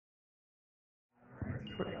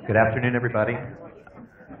Good afternoon, everybody. I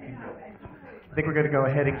think we're going to go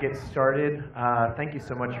ahead and get started. Thank you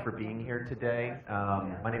so much for being here today.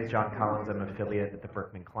 My name is John Collins. I'm an affiliate at the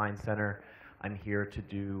Berkman Klein Center. I'm here to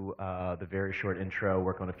do the very short intro,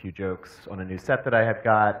 work on a few jokes on a new set that I have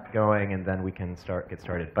got going, and then we can get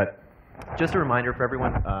started. But just a reminder for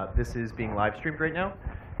everyone, this is being live streamed right now,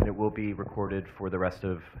 and it will be recorded for the rest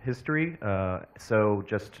of history, so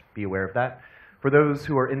just be aware of that. For those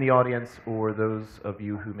who are in the audience or those of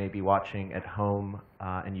you who may be watching at home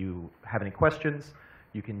and you have any questions,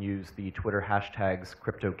 you can use the Twitter hashtags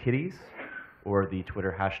CryptoKitties or the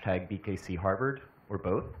Twitter hashtag BKCHarvard, or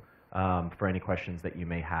both, for any questions that you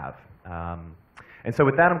may have. And so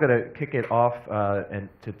with that, I'm going to kick it off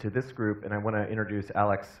to this group, and I want to introduce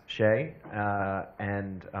Alex Shih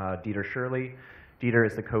and Dieter Shirley. Dieter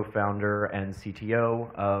is the co-founder and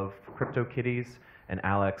CTO of CryptoKitties, and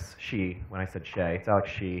Alex Shih, when I said Shih, it's Alex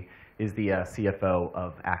Shih, is the CFO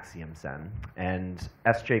of AxiomSen. And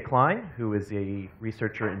S.J. Klein, who is a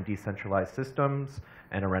researcher in decentralized systems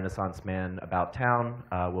and a Renaissance man about town,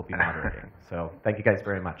 will be moderating. So thank you guys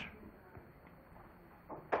very much.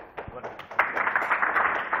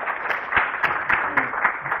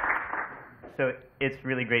 So it's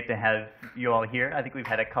really great to have you all here. I think we've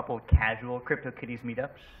had a couple casual CryptoKitties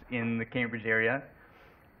meetups in the Cambridge area,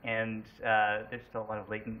 and there's still a lot of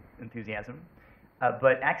latent enthusiasm.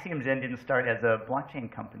 But AxiomSen didn't start as a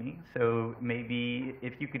blockchain company, so maybe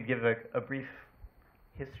if you could give a brief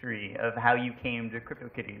history of how you came to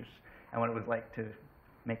CryptoKitties and what it was like to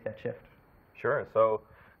make that shift. Sure. So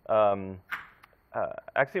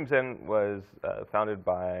AxiomSen was founded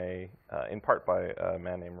by, in part by a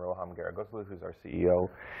man named Roham Garagoslu, who's our CEO.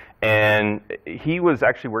 And he was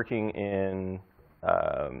actually working in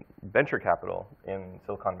venture capital in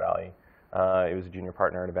Silicon Valley. He was a junior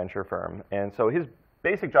partner at a venture firm. And so his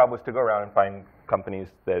basic job was to go around and find companies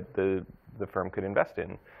that the firm could invest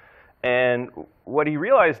in. And what he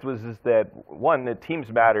realized was that, one, that teams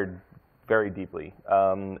mattered very deeply,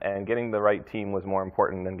 and getting the right team was more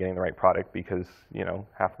important than getting the right product, because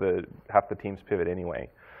half the teams pivot anyway.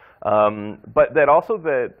 But that also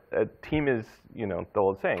that a team is the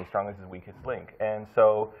old saying, strong as its weakest link. And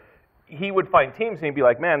so he would find teams and he'd be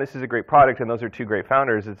like, man, this is a great product and those are two great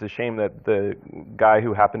founders. It's a shame that the guy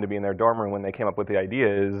who happened to be in their dorm room when they came up with the idea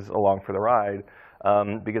is along for the ride,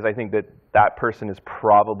 because I think that that person is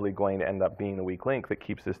probably going to end up being the weak link that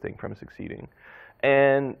keeps this thing from succeeding.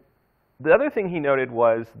 And the other thing he noted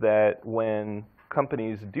was that when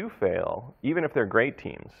companies do fail, even if they're great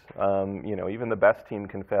teams, even the best team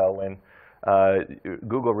can fail when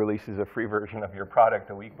Google releases a free version of your product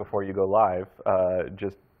a week before you go live,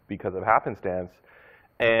 just because of happenstance,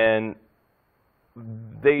 and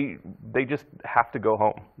they just have to go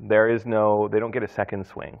home. They don't get a second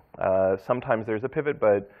swing. Sometimes there's a pivot,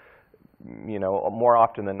 but more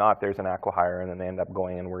often than not, there's an acqui-hire, and then they end up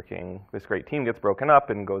going and working. This great team gets broken up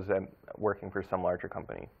and goes and working for some larger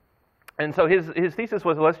company. And so his thesis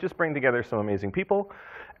was, let's just bring together some amazing people,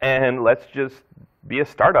 and let's just be a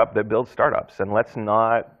startup that builds startups, and let's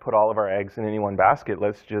not put all of our eggs in any one basket.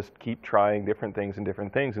 Let's just keep trying different things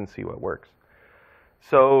and see what works.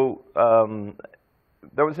 So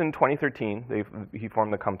that was in 2013. He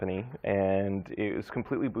formed the company, and it was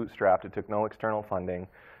completely bootstrapped. It took no external funding.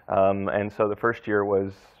 And so the first year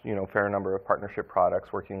was, a fair number of partnership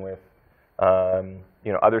products, working with,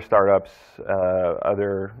 other startups,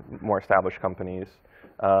 other more established companies,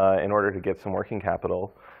 in order to get some working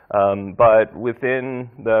capital. But within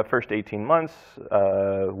the first 18 months,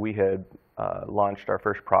 we had launched our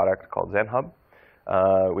first product called ZenHub,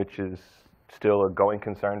 which is still a going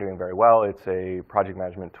concern, doing very well. It's a project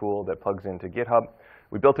management tool that plugs into GitHub.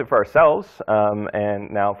 We built it for ourselves,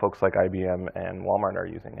 and now folks like IBM and Walmart are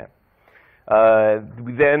using it.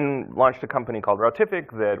 We then launched a company called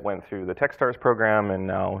Routific that went through the Techstars program and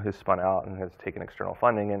now has spun out and has taken external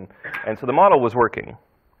funding. And so the model was working.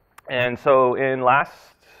 And so in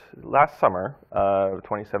last summer,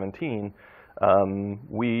 2017,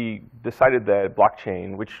 we decided that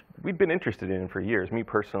blockchain, which we'd been interested in for years, me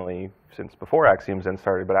personally, since before AxiomSen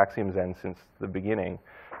started, but AxiomSen since the beginning,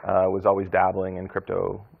 was always dabbling in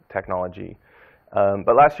crypto technology.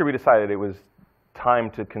 But last year we decided it was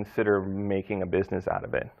time to consider making a business out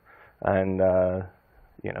of it. And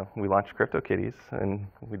we launched CryptoKitties, and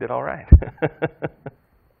we did all right.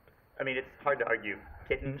 I mean, it's hard to argue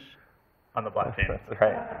kittens on the blockchain. That's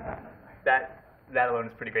right. That alone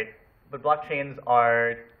is pretty great. But blockchains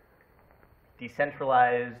are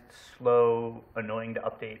decentralized, slow, annoying to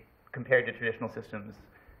update compared to traditional systems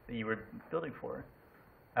that you were building for.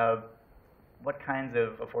 What kinds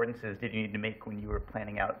of affordances did you need to make when you were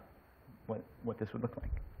planning out what this would look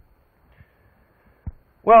like?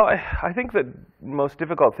 Well, I think the most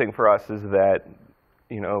difficult thing for us is that,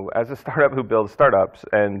 as a startup who builds startups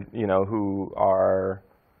and, who are,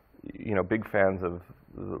 big fans of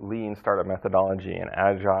lean startup methodology and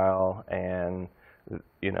agile and,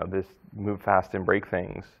 this move fast and break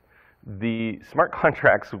things, the smart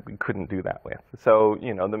contracts we couldn't do that with. So,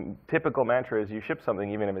 the typical mantra is you ship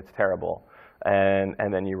something even if it's terrible,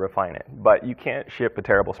 and then you refine it. But you can't ship a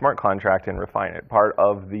terrible smart contract and refine it. Part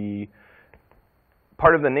of the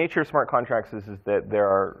nature of smart contracts is that there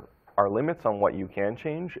are limits on what you can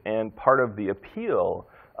change, and part of the appeal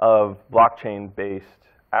of blockchain-based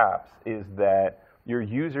apps is that your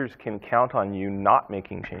users can count on you not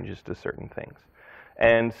making changes to certain things.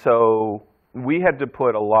 And so we had to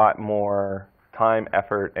put a lot more time,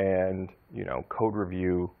 effort, and code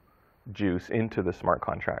review juice into the smart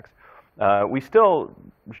contracts. We still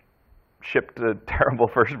shipped a terrible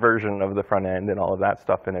first version of the front end and all of that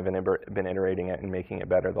stuff, and have been iterating it and making it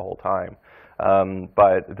better the whole time.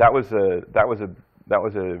 But that was a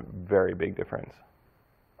very big difference.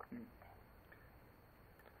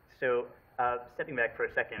 So stepping back for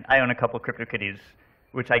a second, I own a couple CryptoKitties,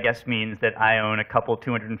 which I guess means that I own a couple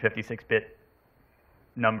 256-bit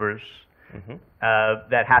numbers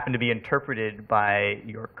that happen to be interpreted by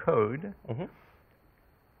your code.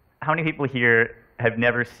 How many people here have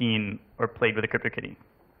never seen or played with a CryptoKitty?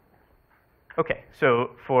 Okay,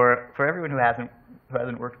 so for everyone who hasn't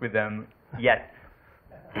worked with them yet,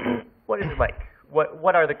 what is it like?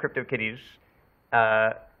 What are the CryptoKitties?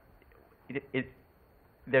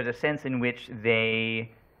 There's a sense in which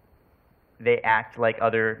they act like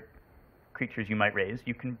other creatures you might raise.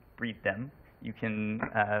 You can breed them. You can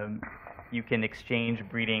exchange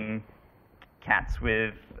breeding cats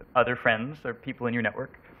with other friends or people in your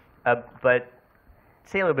network. But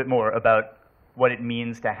say a little bit more about what it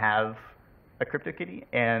means to have a CryptoKitty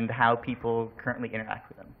and how people currently interact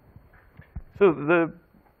with them. So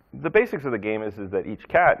the basics of the game is that each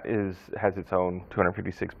cat has its own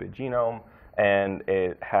 256-bit genome, and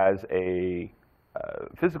it has a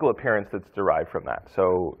physical appearance that's derived from that.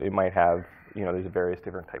 So it might have, there's various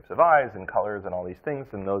different types of eyes and colors and all these things,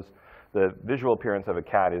 and the visual appearance of a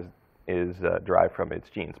cat is derived from its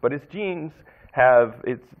genes. But its genes have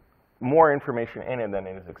more information in it than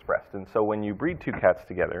it is expressed. And so when you breed two cats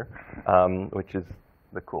together, which is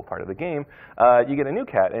the cool part of the game, you get a new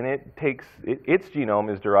cat, and its genome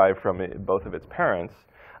is derived from both of its parents.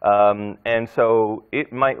 And so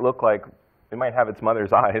it might have its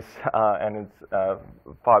mother's eyes and its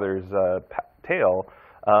father's tail,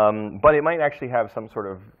 but it might actually have some sort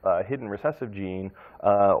of hidden recessive gene,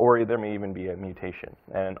 or there may even be a mutation,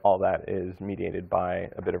 and all that is mediated by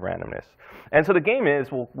a bit of randomness. And so the game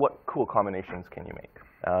is, well, what cool combinations can you make?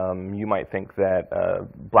 You might think that a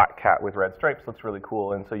black cat with red stripes looks really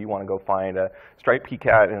cool, and so you want to go find a striped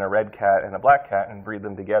cat and a red cat and a black cat and breed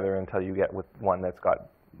them together until you get with one that's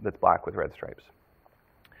black with red stripes.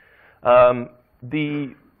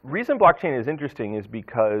 The reason blockchain is interesting is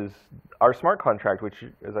because our smart contract, which,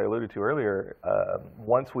 as I alluded to earlier,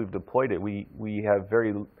 once we've deployed it, we have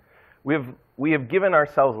given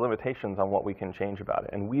ourselves limitations on what we can change about it,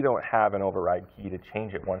 and we don't have an override key to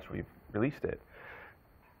change it once we've released it.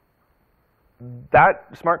 That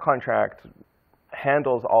smart contract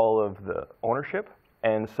handles all of the ownership,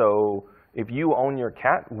 and so if you own your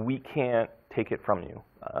cat, we can't take it from you.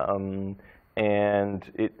 And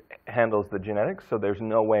it handles the genetics, so there's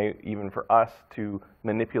no way even for us to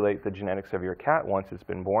manipulate the genetics of your cat once it's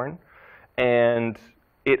been born. And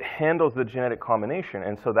it handles the genetic combination,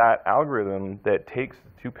 and so that algorithm that takes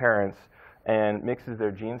two parents and mixes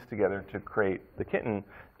their genes together to create the kitten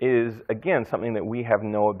is, again, something that we have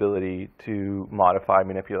no ability to modify,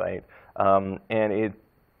 manipulate. And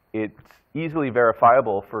it's easily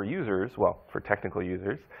verifiable for users, well, for technical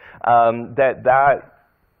users, that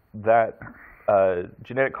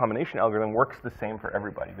genetic combination algorithm works the same for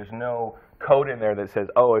everybody. There's no code in there that says,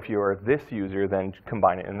 oh, if you're this user, then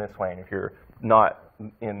combine it in this way, and if you're not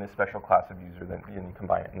in this special class of user, then you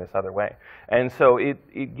combine it in this other way. And so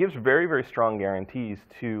it gives very, very strong guarantees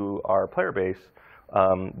to our player base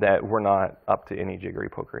that we're not up to any jiggery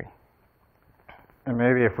pokery. And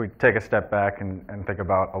maybe if we take a step back and think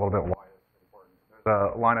about a little bit why it's important.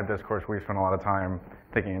 There's a line of discourse we spend a lot of time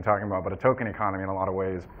thinking and talking about, but a token economy in a lot of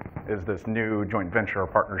ways is this new joint venture or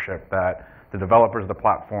partnership that the developers of the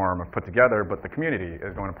platform have put together, but the community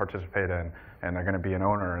is going to participate in, and they're going to be an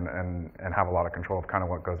owner and have a lot of control of kind of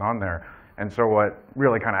what goes on there. And so what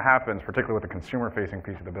really kind of happens, particularly with the consumer-facing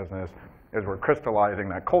piece of the business, is we're crystallizing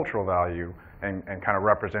that cultural value and kind of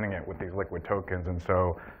representing it with these liquid tokens. And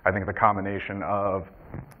so I think the combination of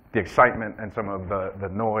the excitement and some of the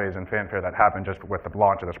noise and fanfare that happened just with the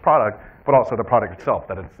launch of this product, but also the product itself,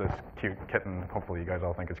 that it's this cute kitten, hopefully you guys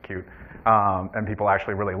all think it's cute, and people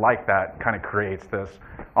actually really like that, kind of creates this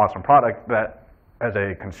awesome product that, as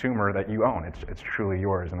a consumer, that you own. It's truly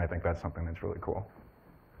yours, and I think that's something that's really cool.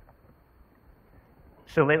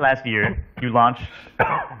 So late last year, you launched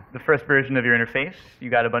the first version of your interface. You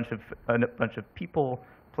got a bunch of people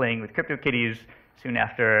playing with CryptoKitties. Soon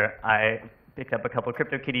after, I picked up a couple of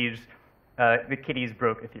CryptoKitties. The kitties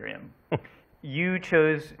broke Ethereum. You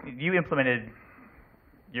implemented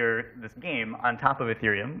this game on top of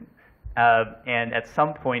Ethereum, and at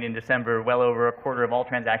some point in December, well over a quarter of all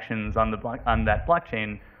transactions on that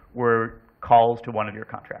blockchain were calls to one of your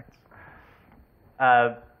contracts.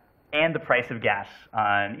 And the price of gas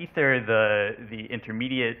on Ether, the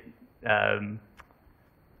intermediate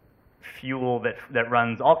fuel that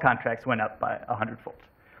runs all contracts went up by 100-fold.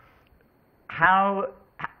 How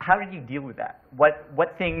did you deal with that?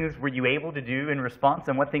 What things were you able to do in response,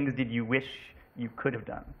 and what things did you wish you could have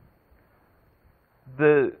done?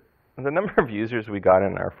 The number of users we got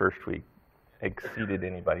in our first week exceeded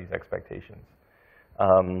anybody's expectations.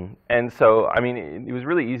 And so, I mean, it was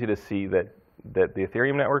really easy to see that the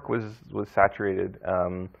Ethereum network was saturated,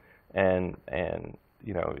 and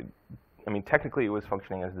you know, I mean, technically it was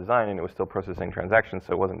functioning as designed and it was still processing transactions,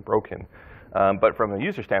 so it wasn't broken. But from a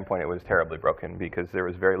user standpoint, it was terribly broken because there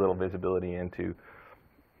was very little visibility into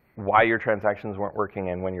why your transactions weren't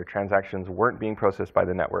working, and when your transactions weren't being processed by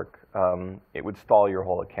the network, it would stall your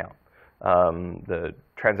whole account. The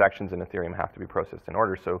transactions in Ethereum have to be processed in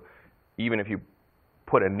order, so even if you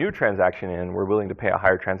put a new transaction in, we're willing to pay a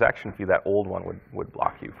higher transaction fee, that old one would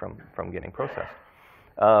block you from getting processed.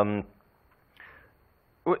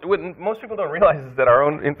 What most people don't realize is that our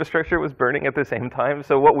own infrastructure was burning at the same time.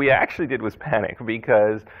 So what we actually did was panic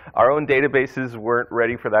because our own databases weren't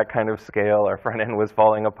ready for that kind of scale. Our front end was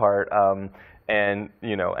falling apart, and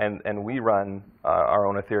you know, and we run our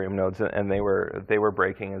own Ethereum nodes, and they were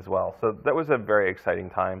breaking as well. So that was a very exciting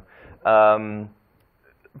time.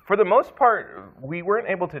 For the most part, we weren't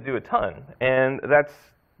able to do a ton, and that's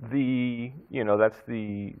the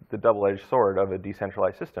double-edged sword of a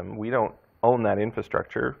decentralized system. We don't own that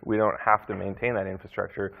infrastructure. We don't have to maintain that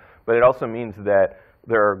infrastructure, but it also means that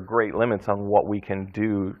there are great limits on what we can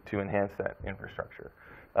do to enhance that infrastructure.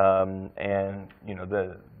 And you know,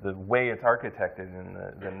 the way it's architected and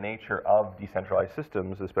the nature of decentralized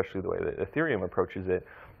systems, especially the way that Ethereum approaches it,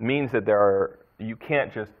 means that you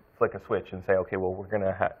can't just flick a switch and say, okay, well, we're going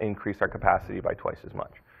to increase our capacity by twice as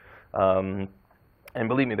much. And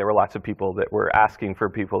believe me, there were lots of people that were asking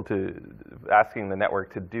the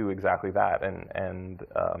network to do exactly that, and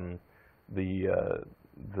the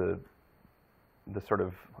sort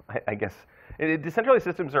of, I guess, decentralized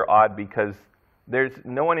systems are odd because there's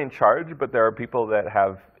no one in charge, but there are people that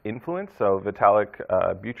have influence. So Vitalik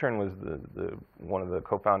Buterin was one of the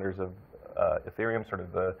co-founders of Ethereum,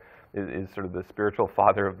 is sort of the spiritual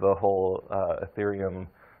father of the whole Ethereum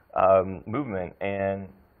movement, and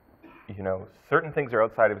you know, certain things are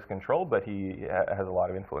outside of his control, but he has a lot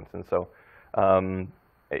of influence, and so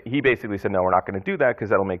he basically said, no, we're not going to do that because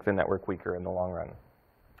that'll make the network weaker in the long run.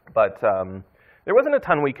 But there wasn't a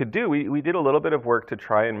ton we could do. We did a little bit of work to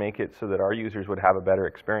try and make it so that our users would have a better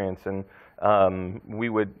experience, and we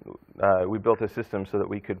built a system so that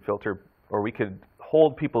we could filter, or we could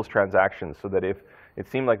hold people's transactions, so that if it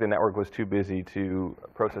seemed like the network was too busy to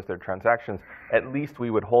process their transactions, at least we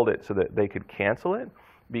would hold it so that they could cancel it,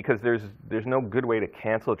 because there's no good way to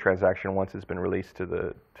cancel a transaction once it's been released to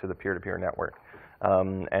the peer-to-peer network.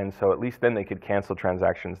 And so at least then they could cancel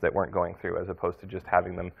transactions that weren't going through, as opposed to just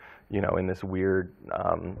having them, you know, in this weird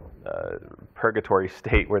purgatory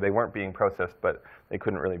state where they weren't being processed, but they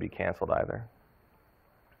couldn't really be canceled either.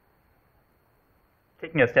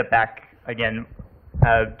 Taking a step back again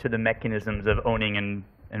to the mechanisms of owning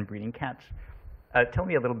and breeding cats, tell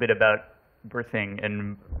me a little bit about birthing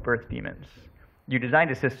and birth demons. You designed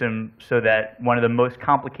a system so that one of the most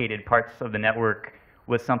complicated parts of the network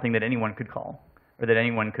was something that anyone could call, or that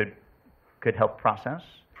anyone could help process,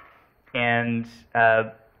 and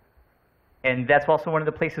that's also one of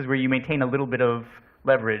the places where you maintain a little bit of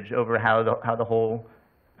leverage over how the whole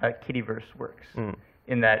kittyverse works,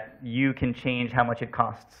 in that you can change how much it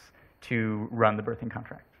costs to run the birthing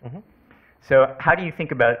contract. Mm-hmm. So how do you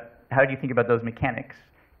think about those mechanics,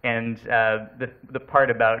 and the part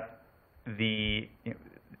about the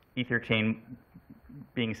Ether chain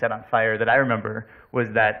being set on fire that I remember was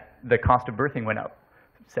that the cost of birthing went up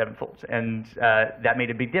sevenfold, and that made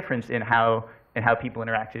a big difference in how people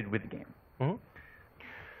interacted with the game. Mm-hmm.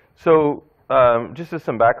 So just as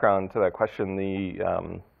some background to that question, the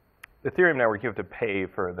Ethereum network, you have to pay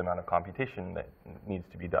for the amount of computation that needs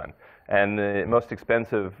to be done. And the most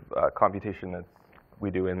expensive computation that we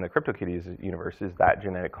do in the CryptoKitties universe is that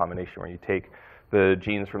genetic combination where you take the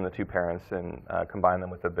genes from the two parents and combine them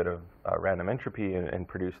with a bit of random entropy and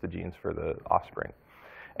produce the genes for the offspring.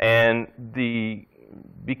 And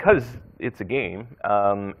because it's a game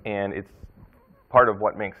and it's part of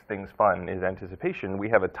what makes things fun is anticipation, we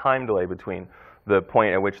have a time delay between the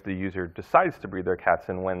point at which the user decides to breed their cats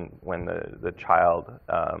and when the child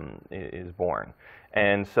is born.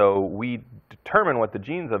 And so we determine what the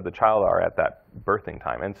genes of the child are at that birthing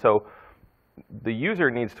time. And so the user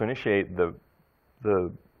needs to initiate the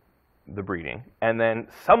breeding, and then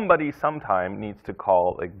somebody sometime needs to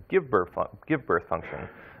call a give birth function,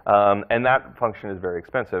 and that function is very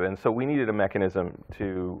expensive. And so we needed a mechanism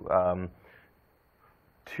to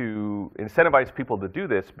incentivize people to do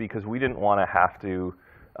this because we didn't want to have to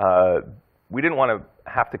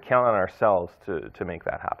count on ourselves to make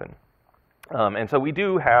that happen. And so we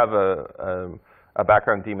do have a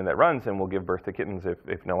background daemon that runs and will give birth to kittens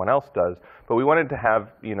if no one else does. But we wanted to have,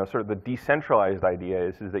 sort of the decentralized idea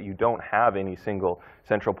is that you don't have any single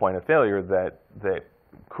central point of failure that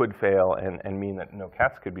could fail and mean that no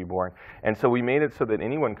cats could be born. And so we made it so that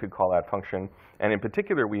anyone could call that function. And in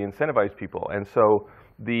particular, we incentivize people. And so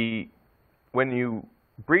when you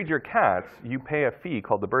breed your cats, you pay a fee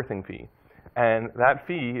called the birthing fee. And that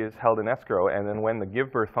fee is held in escrow, and then when the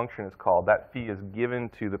give birth function is called, that fee is given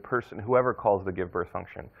to the person, whoever calls the give birth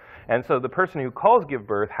function. And so the person who calls give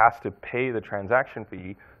birth has to pay the transaction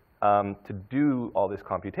fee to do all this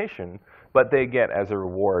computation, but they get as a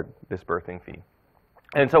reward this birthing fee.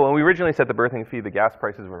 And so when we originally set the birthing fee, the gas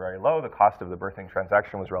prices were very low, the cost of the birthing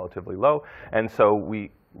transaction was relatively low, and so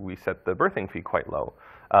we set the birthing fee quite low.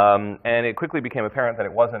 And it quickly became apparent that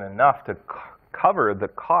it wasn't enough to cover the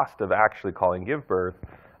cost of actually calling give birth,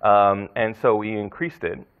 and so we increased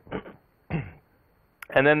it.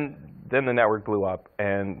 And then the network blew up,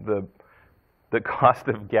 and the cost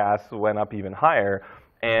of gas went up even higher,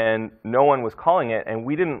 and no one was calling it, and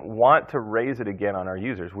we didn't want to raise it again on our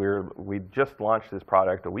users. We just launched this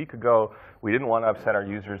product a week ago. We didn't want to upset our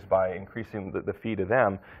users by increasing the fee to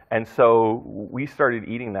them, and so we started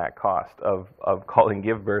eating that cost of calling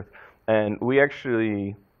give birth, and we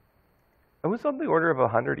actually, it was on the order of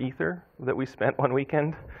 100 Ether that we spent one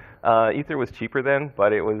weekend. Ether was cheaper then,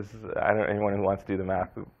 but it was, I don't know, anyone who wants to do the math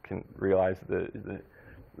can realize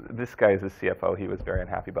this guy is a CFO. He was very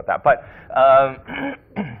unhappy about that. But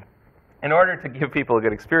in order to give people a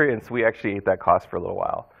good experience, we actually ate that cost for a little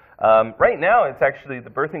while. Right now, it's actually, the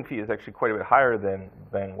birthing fee is actually quite a bit higher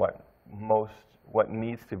than what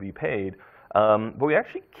needs to be paid. But we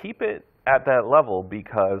actually keep it at that level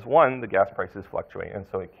because, one, the gas prices fluctuate, and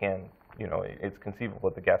so it can, it's conceivable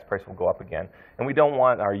that the gas price will go up again. And we don't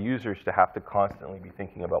want our users to have to constantly be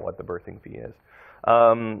thinking about what the birthing fee is.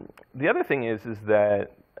 The other thing is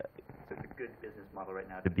that it's a good business model right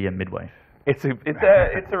now to be a midwife. It's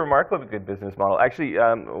a remarkably good business model. Actually,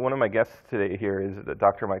 one of my guests today here is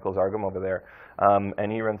Dr. Michael Zargum over there,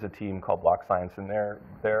 and he runs a team called Block Science, and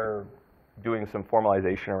they're doing some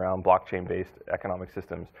formalization around blockchain-based economic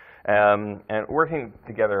systems, and working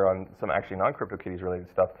together on some actually non-CryptoKitties related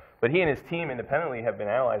stuff. But he and his team independently have been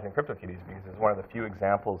analyzing CryptoKitties because it's one of the few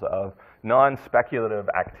examples of non-speculative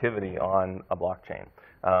activity on a blockchain.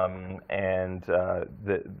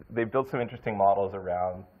 They've built some interesting models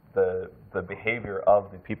around the behavior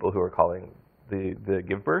of the people who are calling the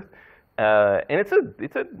give birth. And it's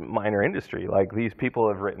a minor industry. Like, these people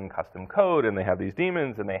have written custom code, and they have these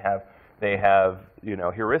daemons, and they have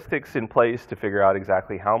heuristics in place to figure out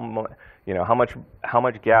exactly how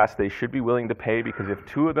much gas they should be willing to pay, because if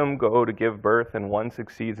two of them go to give birth and one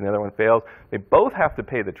succeeds and the other one fails, they both have to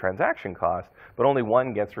pay the transaction cost, but only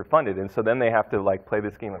one gets refunded. And so then they have to play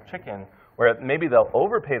this game of chicken, where maybe they'll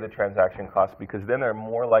overpay the transaction cost because then they're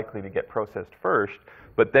more likely to get processed first,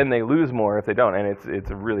 but then they lose more if they don't. And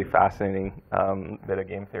it's a really fascinating bit of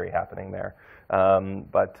game theory happening there.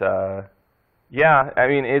 Yeah, I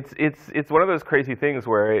mean, it's one of those crazy things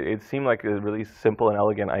where it seemed like a really simple and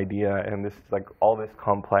elegant idea, and all this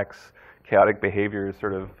complex, chaotic behavior is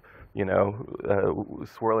sort of,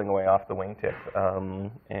 swirling away off the wingtip,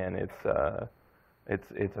 and it's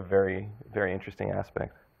a very, very interesting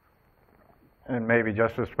aspect. And maybe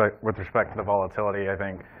just with respect to the volatility, I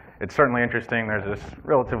think it's certainly interesting. There's this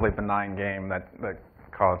relatively benign game that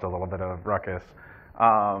caused a little bit of ruckus.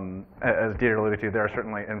 As Dieter alluded to, there are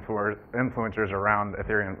certainly influencers around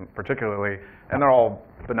Ethereum particularly, and they're all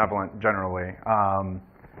benevolent generally.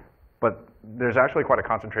 But there's actually quite a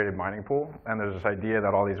concentrated mining pool, and there's this idea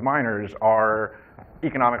that all these miners are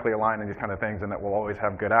economically aligned in these kind of things and that we'll always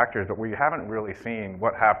have good actors, but we haven't really seen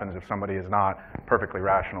what happens if somebody is not perfectly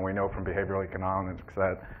rational. We know from behavioral economics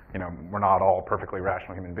that we're not all perfectly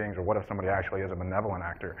rational human beings, or what if somebody actually is a benevolent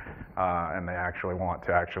actor and they actually want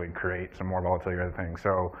to actually create some more volatility or other things.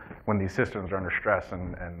 So when these systems are under stress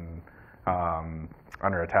and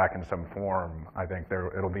under attack in some form, I think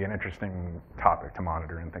it'll be an interesting topic to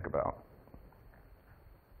monitor and think about.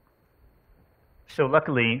 So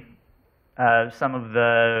luckily, some of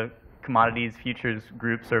the commodities futures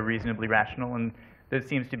groups are reasonably rational, and there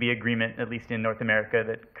seems to be agreement, at least in North America,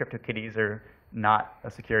 that CryptoKitties are not a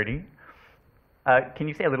security. Can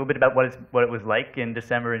you say a little bit about what it was like in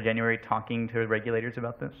December and January talking to regulators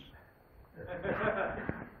about this?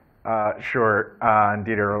 Sure, and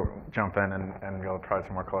Dieter will jump in and you'll provide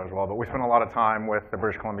some more color as well. But we spent a lot of time with the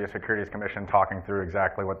British Columbia Securities Commission talking through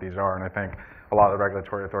exactly what these are, and I think a lot of the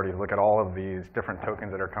regulatory authorities look at all of these different tokens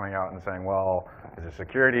that are coming out and saying, well, is it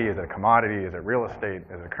security, is it a commodity, is it real estate,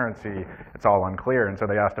 is it currency? It's all unclear, and so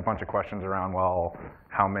they asked a bunch of questions around, well,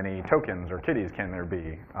 how many tokens or kitties can there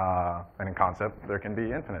be? And in concept, there can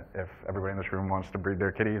be infinite if everybody in this room wants to breed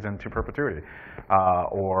their kitties into perpetuity.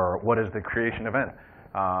 Or what is the creation event?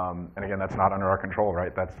 And again, that's not under our control,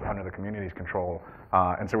 right? That's under the community's control.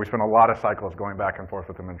 And so we spent a lot of cycles going back and forth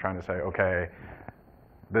with them and trying to say, okay,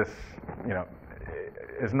 this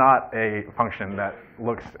is not a function that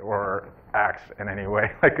looks or acts in any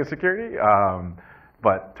way like a security,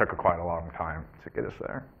 but took quite a long time to get us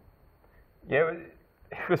there. Yeah,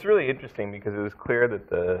 it was really interesting because it was clear that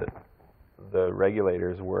the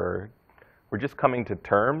regulators were just coming to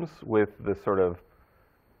terms with the sort of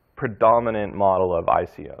predominant model of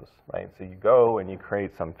ICOs, right? So you go and you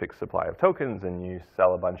create some fixed supply of tokens and you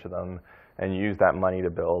sell a bunch of them and you use that money to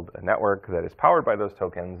build a network that is powered by those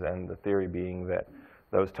tokens, and the theory being that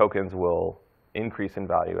those tokens will increase in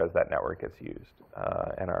value as that network gets used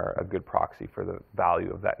and are a good proxy for the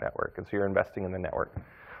value of that network. And so you're investing in the network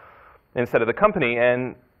instead of the company.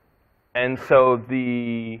 And so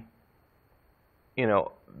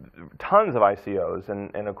tons of ICOs,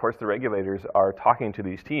 and of course the regulators are talking to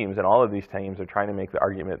these teams, and all of these teams are trying to make the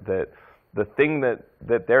argument that the thing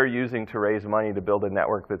that they're using to raise money to build a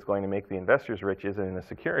network that's going to make the investors rich isn't in a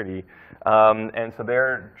security. And so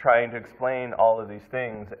they're trying to explain all of these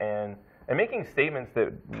things and making statements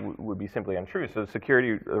that would be simply untrue. So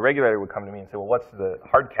the regulator would come to me and say, well, what's the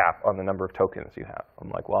hard cap on the number of tokens you have? I'm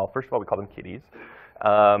like, well, first of all, we call them kitties.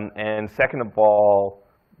 And second of all,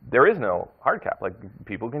 there is no hard cap. Like,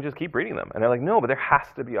 people can just keep breeding them. And they're like, no, but there has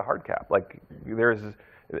to be a hard cap. Like,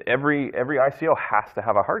 every ICO has to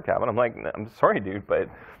have a hard cap. And I'm like, I'm sorry, dude, but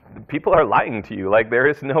people are lying to you. Like, there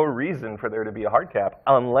is no reason for there to be a hard cap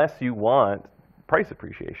unless you want price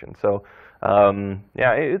appreciation. So,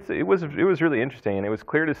 yeah, it was really interesting, and it was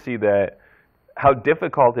clear to see that how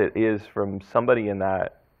difficult it is from somebody in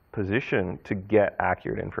that position to get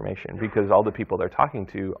accurate information, because all the people they're talking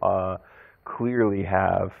to clearly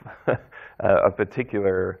have a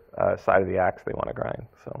particular side of the axe they want to grind.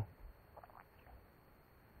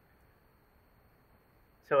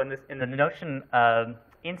 So in the notion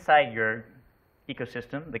inside your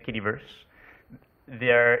ecosystem, the Kittyverse,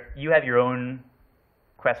 you have your own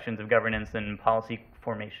questions of governance and policy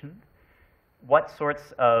formation. What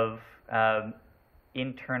sorts of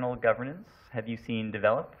internal governance have you seen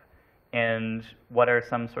develop, and what are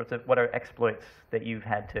exploits that you've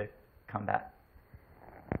had to combat?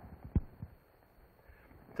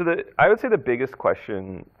 So I would say the biggest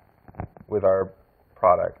question with our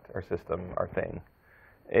product, our system, our thing,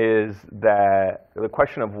 is that the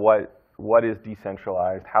question of what is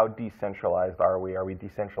decentralized, how decentralized are we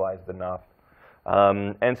decentralized enough?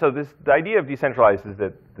 And so the idea of decentralized is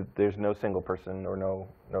that there's no single person or no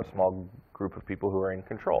small group of people who are in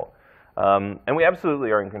control. And we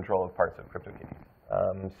absolutely are in control of parts of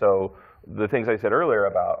CryptoKitties. So the things I said earlier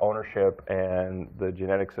about ownership and the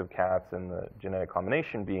genetics of cats and the genetic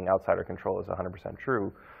combination being outside our control is 100%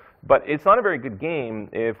 true. But it's not a very good game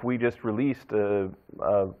if we just released a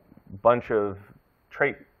bunch of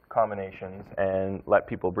trait combinations and let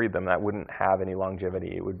people breed them. That wouldn't have any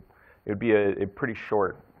longevity. It would be a pretty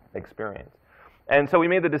short experience. And so we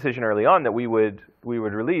made the decision early on that we would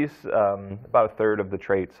release about a third of the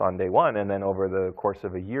traits on day one, and then over the course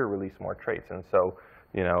of a year release more traits. And so,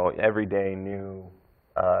 every day new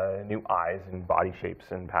eyes and body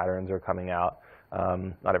shapes and patterns are coming out.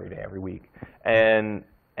 Not every day, every week. And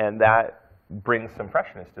brings some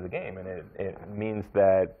freshness to the game, and it means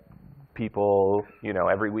that people,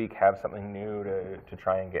 every week have something new to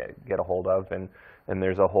try and get a hold of, and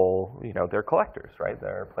there's a whole, they're collectors, right?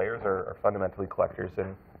 Their players are fundamentally collectors,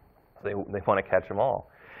 and they want to catch them all.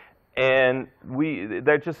 And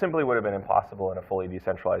that just simply would have been impossible in a fully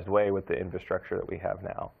decentralized way with the infrastructure that we have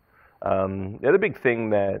now. The other big thing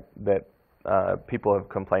that people have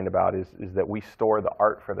complained about is that we store the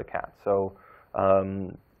art for the cat. So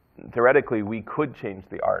theoretically, we could change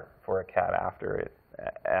the art for a cat after it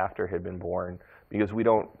had been born, because we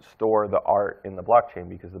don't store the art in the blockchain,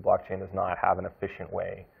 because the blockchain does not have an efficient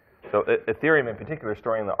way. So Ethereum in particular,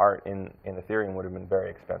 storing the art in Ethereum would have been very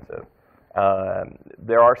expensive.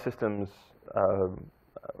 There are systems,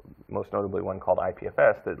 most notably one called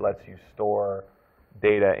IPFS, that lets you store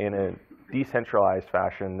data in a decentralized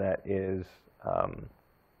fashion that is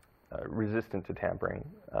resistant to tampering.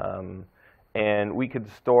 And we could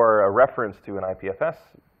store a reference to an IPFS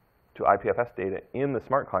data in the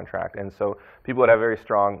smart contract, and so people would have very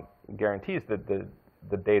strong guarantees that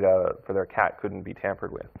the data for their cat couldn't be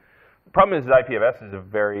tampered with. The problem is that IPFS is a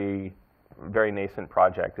very, very nascent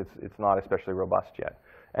project. It's not especially robust yet,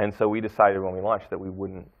 and so we decided when we launched that we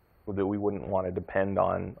wouldn't want to depend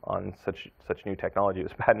on such new technology. It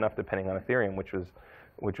was bad enough depending on Ethereum, which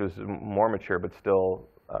was more mature, but still,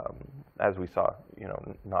 as we saw,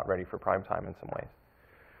 not ready for prime time in some ways.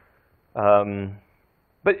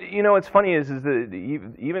 But what's funny is that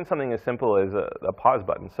even something as simple as a pause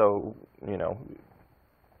button. So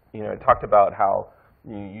it talked about how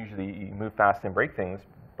you usually move fast and break things,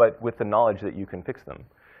 but with the knowledge that you can fix them.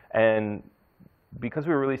 And because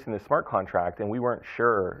we were releasing this smart contract and we weren't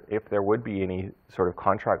sure if there would be any sort of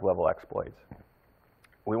contract level exploits,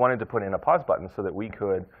 we wanted to put in a pause button so that we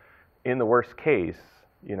could, in the worst case,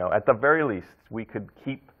 at the very least, we could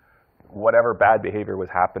keep whatever bad behavior was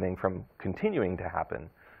happening from continuing to happen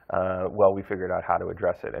while we figured out how to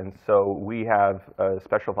address it. And so we have a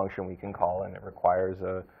special function we can call, and it requires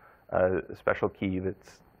a special key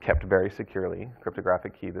that's kept very securely,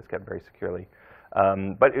 cryptographic key that's kept very securely.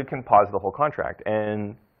 But it can pause the whole contract.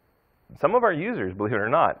 And some of our users, believe it or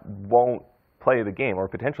not, won't play the game, or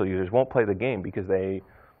potential users won't play the game because they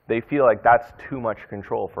feel like that's too much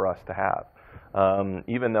control for us to have.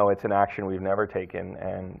 Even though it's an action we've never taken,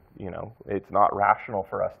 and it's not rational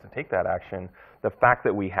for us to take that action, the fact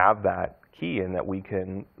that we have that key and that we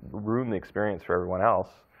can ruin the experience for everyone else,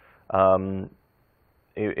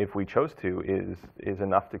 if we chose to, is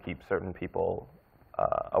enough to keep certain people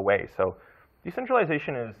away. So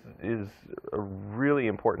decentralization is really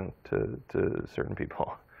important to certain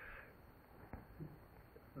people.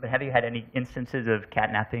 But have you had any instances of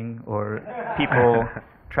catnapping or people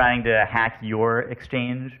trying to hack your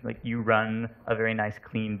exchange? Like, you run a very nice,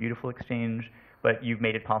 clean, beautiful exchange, but you've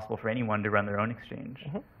made it possible for anyone to run their own exchange.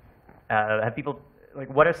 Mm-hmm. Have people,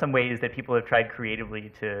 what are some ways that people have tried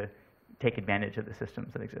creatively to take advantage of the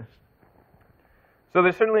systems that exist? So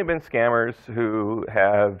there's certainly been scammers who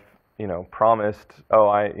have, promised,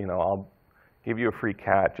 I'll give you a free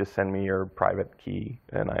cat, just send me your private key,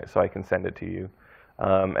 so I can send it to you,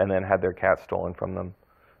 and then had their cat stolen from them.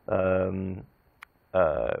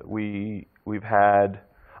 We've had,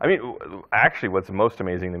 actually what's most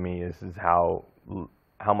amazing to me is how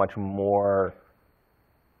much more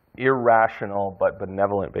irrational but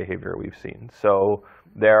benevolent behavior we've seen. So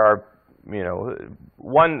there are,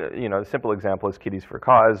 a simple example is Kitties for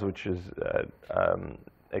Cause, which is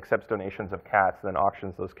accepts donations of cats, then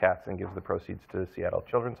auctions those cats and gives the proceeds to Seattle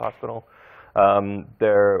Children's Hospital.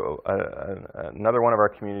 Another one of our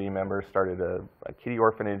community members started a kitty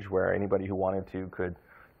orphanage where anybody who wanted to could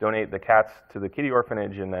donate the cats to the kitty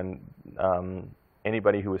orphanage, and then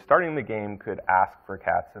anybody who was starting the game could ask for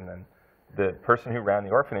cats, and then the person who ran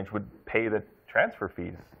the orphanage would pay the transfer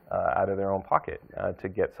fees out of their own pocket to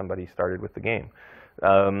get somebody started with the game.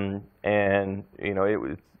 And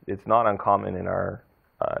it's not uncommon in our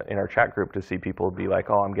chat group to see people be like,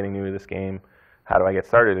 "Oh, I'm getting new to this game. How do I get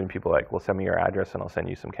started?" And people are like, "Well, send me your address and I'll send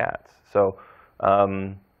you some cats." So,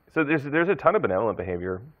 so there's a ton of benevolent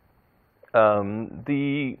behavior.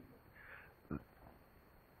 The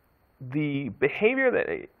behavior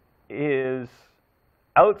that is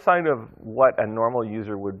outside of what a normal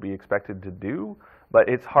user would be expected to do, but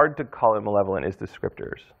it's hard to call it malevolent, is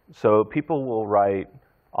descriptors. So people will write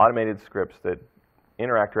automated scripts that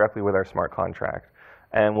interact directly with our smart contract,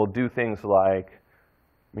 and will do things like,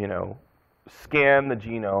 scan the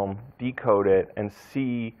genome, decode it, and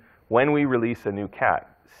see when we release a new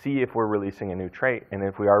cat, see if we're releasing a new trait, and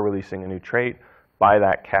if we are releasing a new trait, buy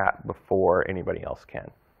that cat before anybody else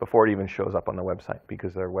can. before it even shows up on the website,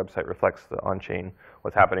 because their website reflects the on-chain,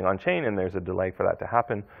 what's happening on-chain, and there's a delay for that to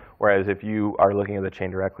happen. Whereas if you are looking at the chain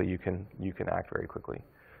directly, you can act very quickly.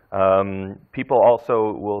 People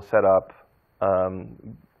also will set up,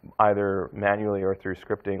 either manually or through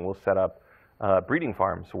scripting, will set up breeding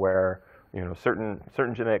farms where certain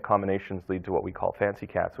genetic combinations lead to what we call fancy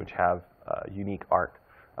cats, which have unique art.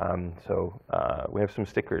 We have some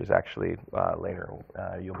stickers actually later.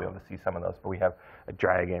 You'll be able to see some of those. But we have a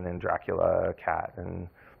dragon and Dracula cat and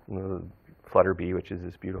Flutterbee, which is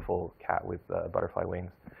this beautiful cat with butterfly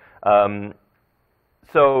wings.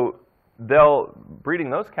 So breeding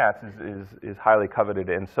those cats is highly coveted,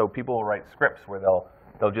 and so people will write scripts where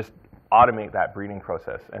they'll just automate that breeding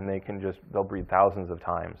process, and they'll breed thousands of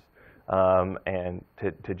times, and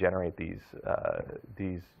to generate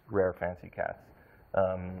these rare fancy cats.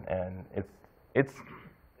 And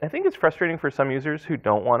I think it's frustrating for some users who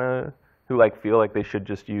feel like they should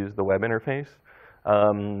just use the web interface.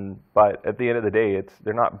 But at the end of the day,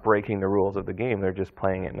 they're not breaking the rules of the game. They're just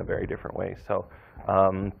playing it in a very different way. So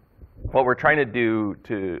what we're trying to do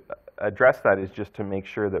to address that is just to make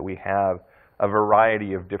sure that we have a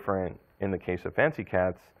variety of different, in the case of fancy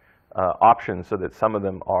cats, options, so that some of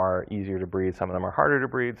them are easier to breed, some of them are harder to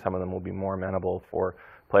breed, some of them will be more amenable for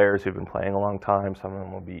players who've been playing a long time, some of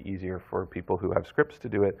them will be easier for people who have scripts to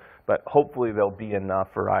do it, but hopefully there'll be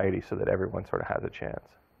enough variety so that everyone sort of has a chance.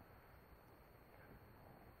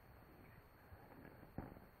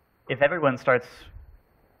 If everyone starts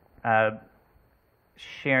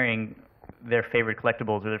sharing their favorite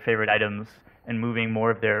collectibles or their favorite items and moving more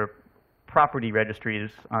of their property registries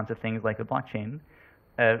onto things like the blockchain,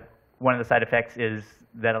 one of the side effects is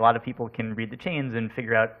that a lot of people can read the chains and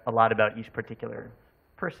figure out a lot about each particular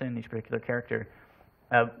person, each particular character.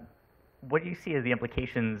 What do you see as the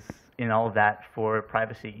implications in all of that for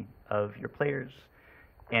privacy of your players?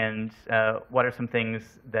 And what are some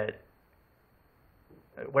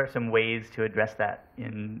ways to address that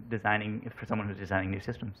in designing, for someone who's designing new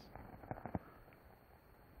systems?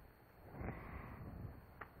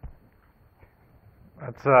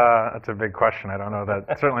 That's a big question. I don't know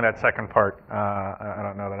that, certainly that second part, I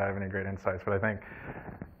don't know that I have any great insights, but I think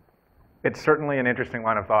it's certainly an interesting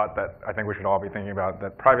line of thought that I think we should all be thinking about,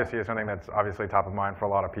 that privacy is something that's obviously top of mind for a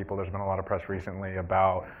lot of people. There's been a lot of press recently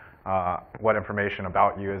about what information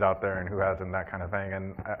about you is out there and who hasn't, that kind of thing.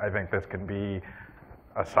 And I think this can be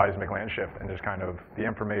a seismic land shift and just kind of the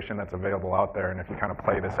information that's available out there. And if you kind of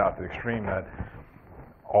play this out to the extreme, that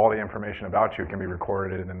all the information about you can be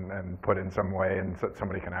recorded and put in some way and so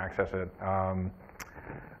somebody can access it.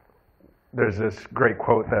 There's this great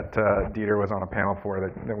quote that Dieter was on a panel for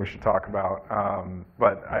that we should talk about,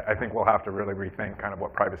 but I think we'll have to really rethink kind of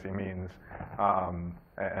what privacy means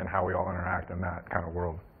and how we all interact in that kind of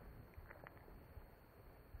world.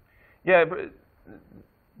 Yeah,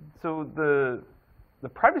 so the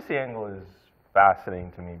privacy angle is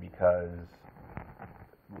fascinating to me because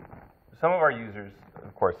some of our users,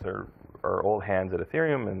 of course, are old hands at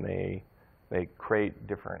Ethereum, and they create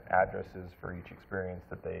different addresses for each experience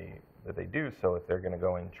that they do. So if they're going to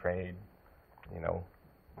go and trade,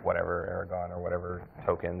 whatever Aragon or whatever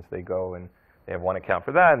tokens, they go and they have one account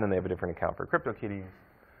for that, and then they have a different account for CryptoKitties.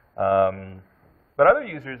 But other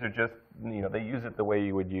users are just, they use it the way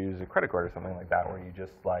you would use a credit card or something like that, where you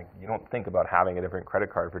just you don't think about having a different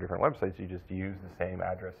credit card for different websites. You just use the same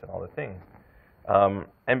address and all the things.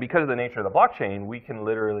 And because of the nature of the blockchain, we can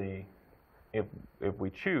literally, if we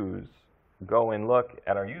choose, go and look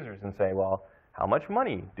at our users and say, well, how much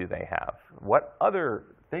money do they have? What other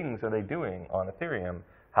things are they doing on Ethereum?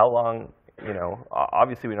 How long,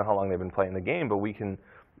 obviously we know how long they've been playing the game, but we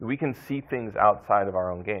can see things outside of our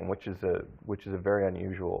own game, which is a very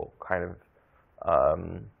unusual kind of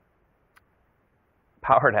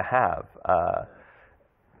power to have.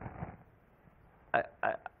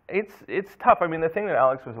 It's tough. I mean, the thing that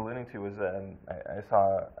Alex was alluding to was I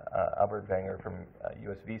saw Albert Wenger from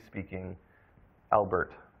USB Speaking,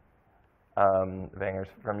 Albert Wenger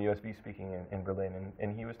from USB Speaking in Berlin,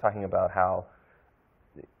 and he was talking about how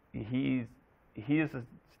he is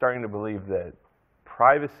starting to believe that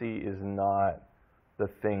privacy is not the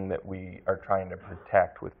thing that we are trying to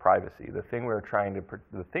protect with privacy. The things we're trying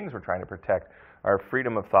to protect are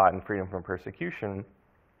freedom of thought and freedom from persecution,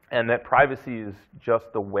 and that privacy is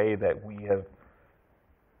just the way that we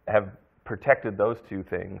have protected those two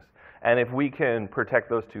things. And if we can protect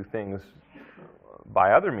those two things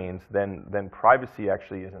by other means, then privacy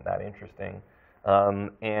actually isn't that interesting.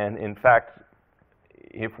 And in fact,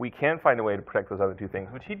 if we can find a way to protect those other two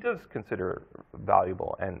things, which he does consider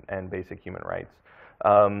valuable and basic human rights,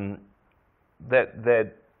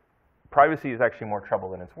 that privacy is actually more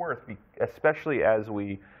trouble than it's worth, especially as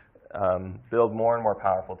we build more and more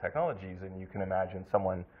powerful technologies. And you can imagine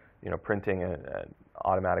someone, printing an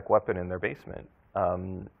automatic weapon in their basement.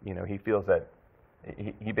 He feels that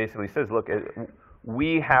he basically says, look,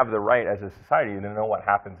 we have the right as a society to know what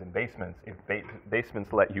happens in basements if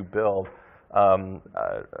basements let you build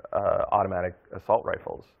automatic assault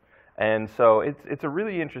rifles. And so it's a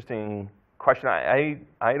really interesting question. I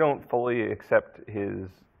don't fully accept his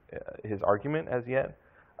argument as yet,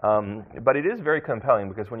 but it is very compelling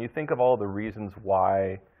because when you think of all the reasons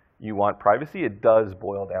why you want privacy, it does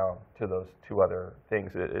boil down to those two other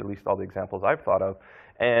things, at least all the examples I've thought of.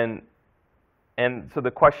 And so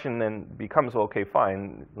the question then becomes, well, okay,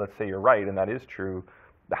 fine, let's say you're right, and that is true.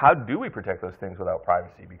 How do we protect those things without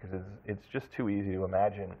privacy? Because it's just too easy to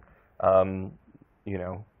imagine,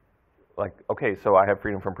 like, okay, so I have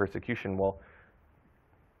freedom from persecution. Well,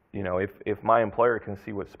 if my employer can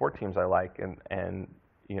see what sport teams I like, and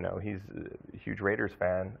he's a huge Raiders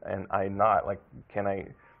fan, and I'm not,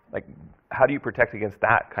 how do you protect against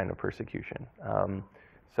that kind of persecution?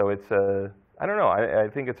 So it's I don't know. I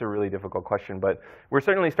think it's a really difficult question, but we're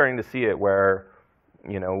certainly starting to see it where,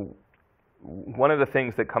 one of the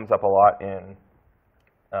things that comes up a lot in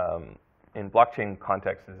blockchain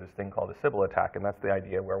context is this thing called a Sybil attack, and that's the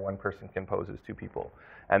idea where one person can pose as two people,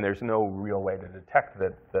 and there's no real way to detect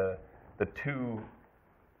that the two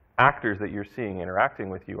actors that you're seeing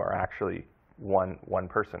interacting with you are actually one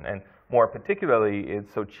person. And more particularly,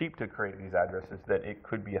 it's so cheap to create these addresses that it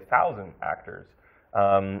could be 1,000 actors.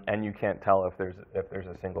 And you can't tell if there's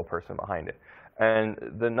a single person behind it. And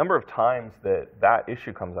the number of times that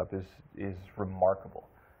issue comes up is remarkable.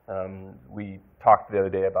 We talked the other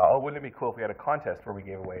day about, oh, wouldn't it be cool if we had a contest where we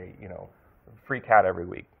gave away, free cat every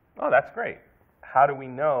week? Oh, that's great. How do we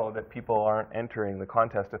know that people aren't entering the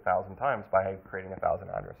contest 1,000 times by creating 1,000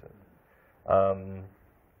 addresses?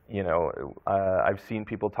 I've seen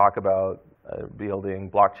people talk about building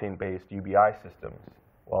blockchain-based UBI systems.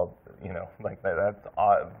 Well, that's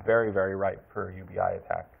very, very ripe for a UBI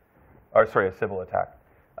attack, a Sybil attack.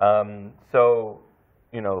 So,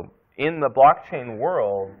 in the blockchain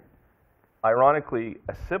world, ironically,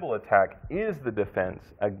 a Sybil attack is the defense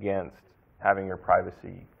against having your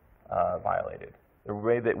privacy violated. The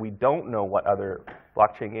way that we don't know what other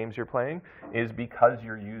blockchain games you're playing is because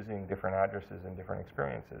you're using different addresses and different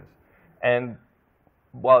experiences. And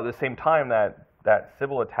while at the same time that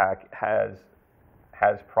Sybil attack has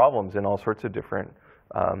problems in all sorts of different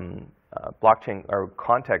blockchain or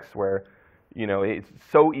contexts where, it's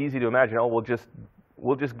so easy to imagine, oh,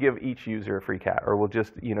 we'll just give each user a free cat, or we'll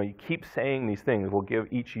just, you keep saying these things, we'll give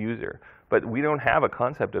each user, but we don't have a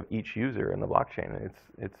concept of each user in the blockchain.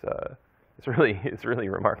 It's really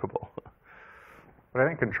remarkable. But I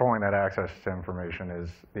think controlling that access to information is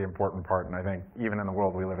the important part, and I think even in the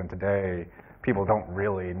world we live in today, people don't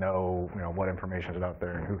really know, what information is out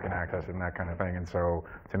there and who can access it and that kind of thing. And so,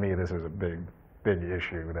 to me, this is a big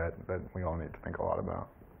issue that we all need to think a lot about.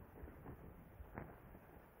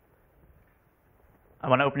 I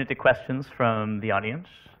want to open it to questions from the audience.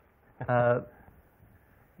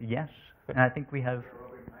 Yes, and I think we'll have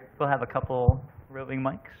a couple roving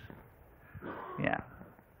mics. Yeah.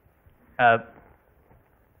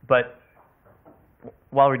 But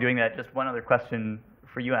while we're doing that, just one other question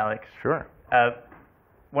for you, Alex. Sure.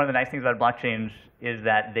 One of the nice things about blockchains is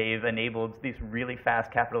that they've enabled this really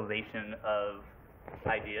fast capitalization of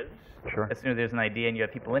ideas. Sure. As soon as there's an idea and you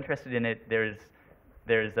have people interested in it, there's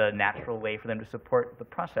a natural way for them to support the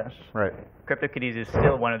process. Right. CryptoKitties is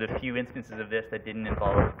still one of the few instances of this that didn't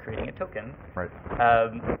involve creating a token. Right.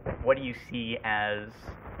 What do you see as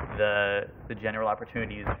the general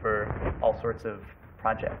opportunities for all sorts of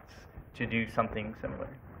projects to do something similar?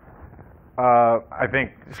 I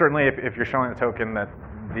think certainly if you're showing a token, that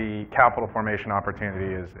the capital formation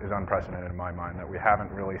opportunity is unprecedented in my mind, that we haven't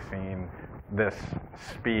really seen this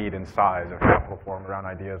speed and size of capital formed around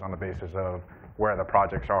ideas on the basis of where the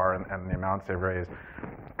projects are and the amounts they've raised.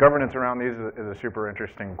 Governance around these is a super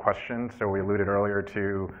interesting question. So we alluded earlier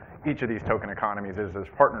to each of these token economies is this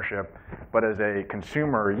partnership, but as a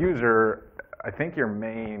consumer user, I think your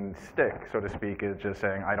main stick, so to speak, is just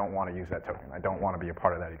saying, I don't want to use that token. I don't want to be a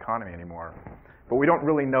part of that economy anymore. But we don't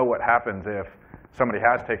really know what happens if somebody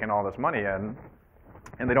has taken all this money in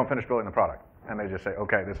and they don't finish building the product. And they just say,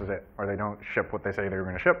 okay, this is it. Or they don't ship what they say they were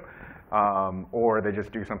going to ship. Or they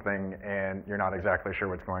just do something and you're not exactly sure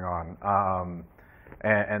what's going on.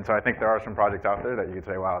 And so I think there are some projects out there that you could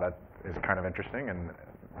say, wow, that is kind of interesting and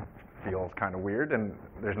feels kind of weird, and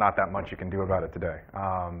there's not that much you can do about it today.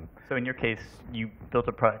 So in your case, you built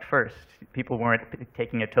a product first. People weren't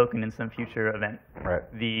taking a token in some future event. Right.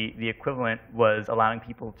 The equivalent was allowing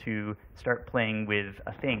people to start playing with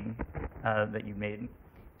a thing that you made.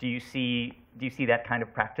 Do you see that kind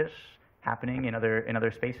of practice happening in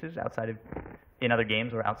other spaces in other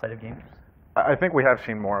games or outside of games? I think we have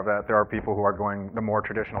seen more of that. There are people who are going the more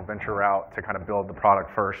traditional venture route to kind of build the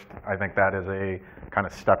product first. I think that is a kind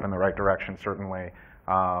of step in the right direction, certainly.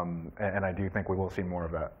 And I do think we will see more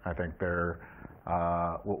of that. I think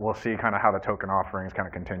we'll see kind of how the token offerings kind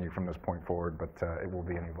of continue from this point forward, but it will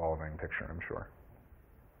be an evolving picture, I'm sure.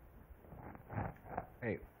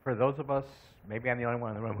 Hey, for those of us, maybe I'm the only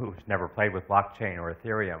one in the room who's never played with blockchain or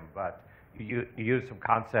Ethereum, but you use some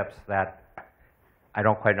concepts that I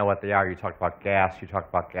don't quite know what they are. You talked about gas, you talked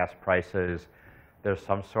about gas prices. There's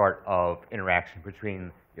some sort of interaction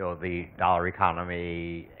between the dollar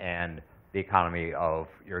economy and the economy of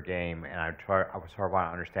your game, and I sort of want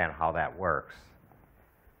to understand how that works.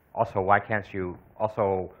 Also, why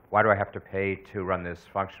do I have to pay to run this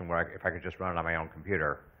function if I could just run it on my own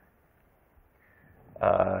computer?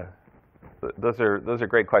 Those are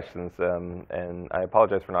great questions, and I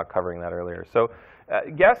apologize for not covering that earlier. So,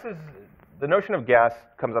 the notion of gas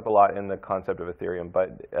comes up a lot in the concept of Ethereum,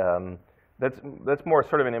 but that's more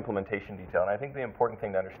sort of an implementation detail. And I think the important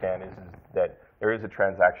thing to understand is that there is a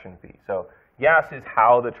transaction fee. So gas is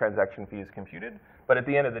how the transaction fee is computed, but at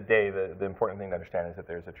the end of the day, the important thing to understand is that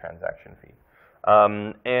there's a transaction fee.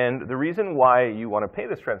 And the reason why you want to pay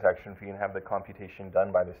this transaction fee and have the computation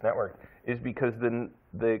done by this network is because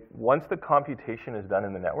once the computation is done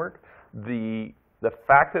in the network, the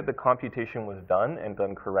fact that the computation was done and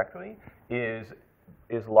done correctly is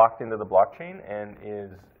locked into the blockchain and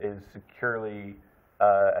is securely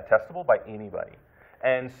attestable by anybody.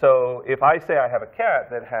 And so if I say I have a cat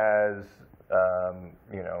that has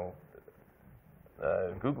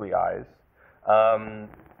googly eyes,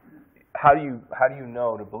 how do you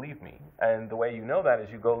know to believe me? And the way you know that is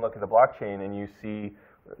you go look at the blockchain and you see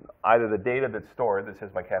either the data that's stored that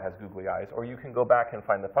says my cat has googly eyes, or you can go back and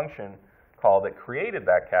find the function call that created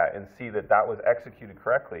that cat and see that was executed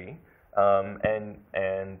correctly. And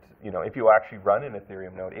if you actually run an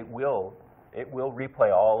Ethereum node, it will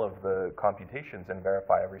replay all of the computations and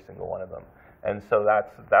verify every single one of them. And so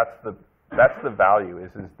that's the value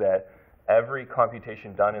is that every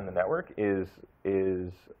computation done in the network is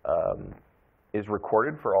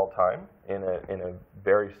recorded for all time in a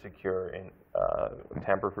very secure and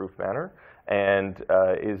tamper-proof manner, and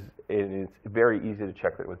it's very easy to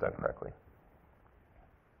check that it was done correctly.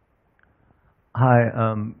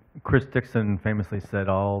 Hi, Chris Dixon famously said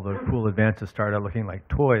all the cool advances start out looking like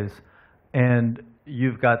toys, and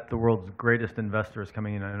you've got the world's greatest investors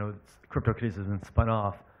coming in. I know CryptoKitties has been spun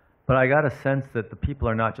off, but I got a sense that the people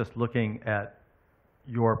are not just looking at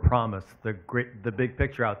your promise, the big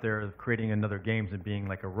picture out there of creating another games and being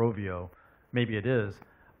like a Rovio. Maybe it is,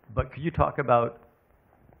 but could you talk about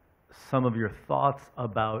some of your thoughts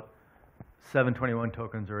about 721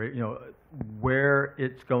 tokens, or where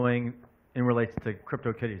it's going in relates to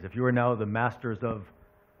CryptoKitties? If you are now the masters of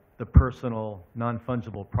the personal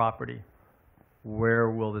non-fungible property, where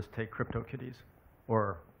will this take CryptoKitties,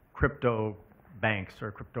 or crypto banks,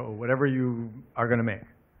 or crypto whatever you are going to make?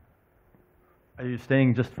 Are you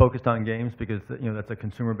staying just focused on games because that's a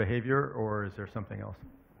consumer behavior, or is there something else?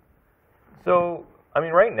 So, I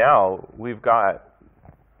mean, right now we've got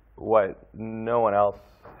what no one else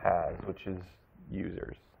has, which is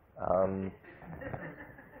users.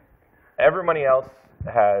 Everybody else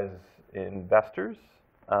has investors,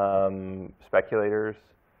 speculators,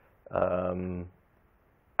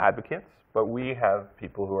 advocates, but we have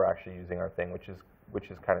people who are actually using our thing, which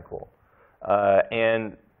is kind of cool.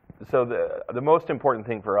 And so the most important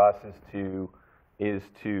thing for us is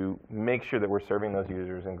to make sure that we're serving those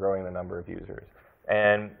users and growing the number of users.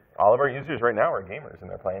 And all of our users right now are gamers, and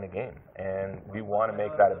they're playing a game, and we want to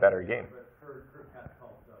make that a better game.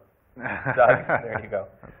 Doug, there you go.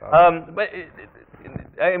 But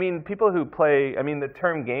I mean, people who play. I mean, the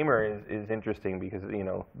term gamer is interesting because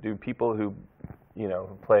do people who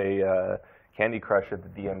play Candy Crush at the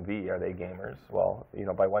DMV, are they gamers? Well,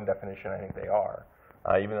 by one definition, I think they are,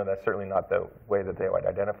 even though that's certainly not the way that they would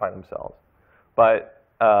identify themselves. But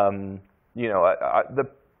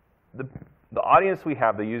the audience we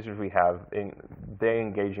have, the users we have, they're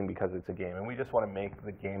engaging because it's a game, and we just want to make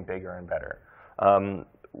the game bigger and better.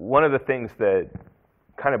 One of the things that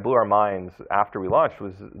kind of blew our minds after we launched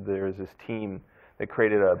was there was this team that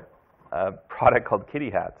created a product called Kitty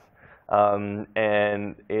Hats.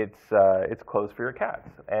 and it's closed for your cats.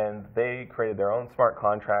 And they created their own smart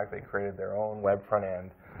contract. They created their own web front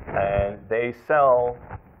end, and they sell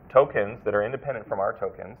tokens that are independent from our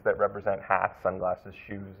tokens that represent hats, sunglasses,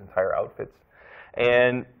 shoes, entire outfits.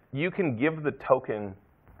 And you can give the token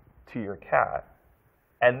to your cat,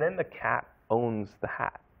 and then the cat owns the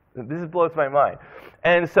hat. This blows my mind.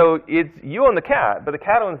 And so you own the cat, but the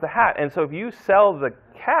cat owns the hat. And so if you sell the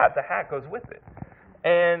cat, the hat goes with it.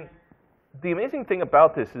 And the amazing thing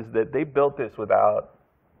about this is that they built this without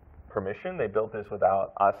permission. They built this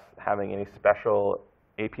without us having any special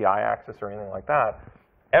API access or anything like that.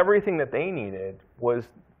 Everything that they needed was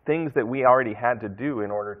things that we already had to do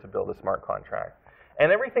in order to build a smart contract.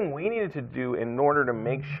 And everything we needed to do in order to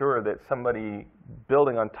make sure that somebody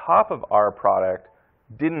building on top of our product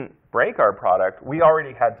didn't break our product, we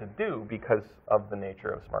already had to do because of the nature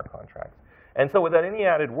of smart contracts. And so without any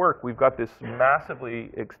added work, we've got this massively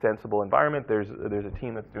extensible environment. There's a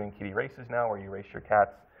team that's doing kitty races now where you race your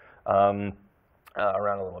cats around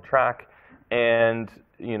a little track. And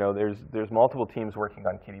there's multiple teams working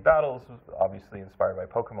on kitty battles, obviously inspired by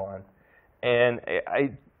Pokemon. And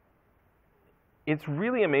it's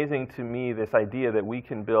really amazing to me, this idea that we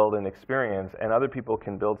can build an experience and other people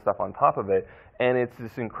can build stuff on top of it. And it's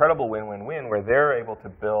this incredible win-win-win where they're able to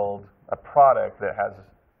build a product that has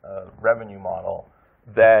a revenue model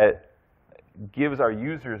that gives our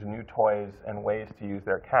users new toys and ways to use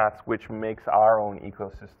their cats, which makes our own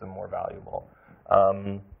ecosystem more valuable.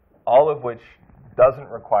 All of which doesn't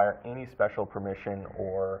require any special permission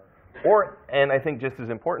and I think just as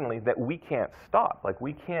importantly, that we can't stop. Like,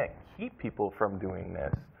 we can't keep people from doing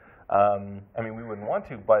this. I mean, we wouldn't want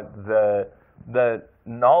to, but the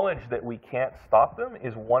knowledge that we can't stop them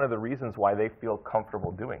is one of the reasons why they feel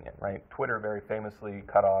comfortable doing it, right? Twitter very famously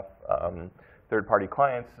cut off third-party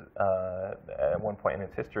clients at one point in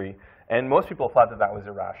its history, and most people thought that that was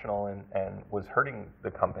irrational and was hurting the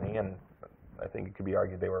company, and I think it could be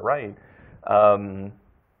argued they were right.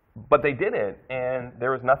 But they didn't, and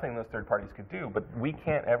there was nothing those third parties could do. But we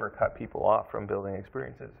can't ever cut people off from building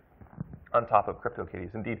experiences on top of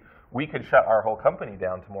CryptoKitties. Indeed, we could shut our whole company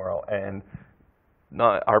down tomorrow, and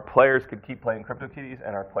our players could keep playing CryptoKitties,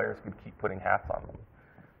 and our players could keep putting hats on them.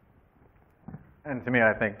 And to me,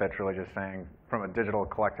 I think that's really just saying, from a digital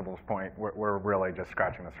collectibles point, we're really just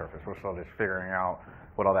scratching the surface. We're still just figuring out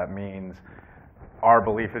what all that means. Our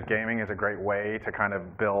belief is gaming is a great way to kind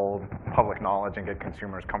of build public knowledge and get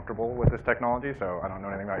consumers comfortable with this technology. So I don't know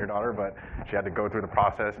anything about your daughter, but she had to go through the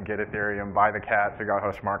process, get Ethereum, buy the cat, figure out how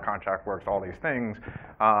a smart contract works, all these things,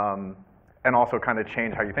 and also kind of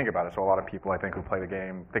change how you think about it. So a lot of people, I think, who play the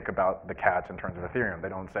game think about the cats in terms of Ethereum. They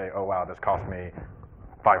don't say, oh, wow, this cost me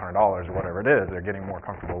 $500 or whatever it is. They're getting more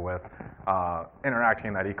comfortable with interacting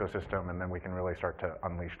in that ecosystem, and then we can really start to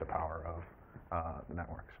unleash the power of the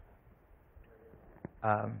networks.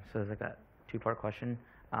 So there's like a two-part question.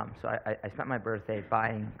 So I spent my birthday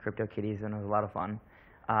buying CryptoKitties, and it was a lot of fun.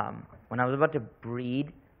 When I was about to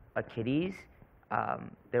breed a kitties,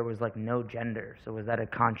 there was like no gender. So was that a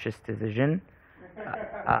conscious decision?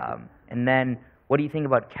 And then, what do you think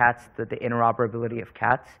about cats? The interoperability of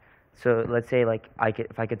cats. So let's say like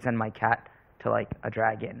if I could send my cat to like a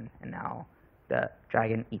dragon, and now the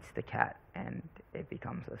dragon eats the cat, and it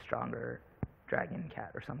becomes a stronger dragon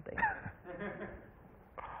cat or something.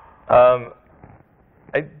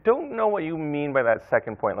 I don't know what you mean by that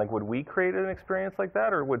second point. Like, would we create an experience like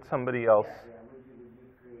that, or would somebody else? Yeah. Would you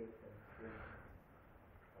create an experience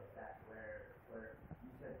like that, where you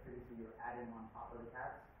said previously you were adding on top of the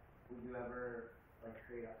cats? Would you ever like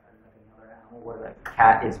create like another animal where the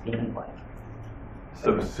cat is being like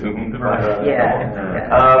Subsumed by right.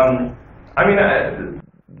 Yeah. I mean,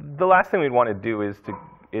 the last thing we'd want to do is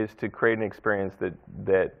to create an experience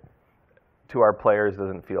that to our players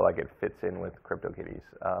doesn't feel like it fits in with CryptoKitties.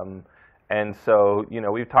 And so,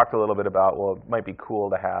 we've talked a little bit about, well, it might be cool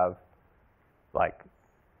to have, like,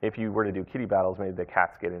 if you were to do kitty battles, maybe the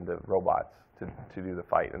cats get into robots to do the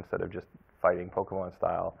fight instead of just fighting Pokemon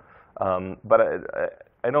style. But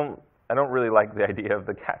I don't really like the idea of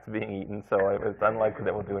the cats being eaten, so it's unlikely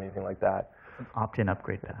that we'll do anything like that. An opt-in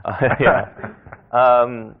upgrade path. Yeah.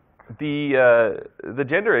 The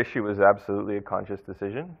gender issue was absolutely a conscious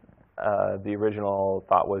decision. The original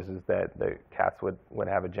thought was that the cats would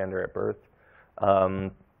have a gender at birth,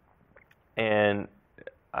 and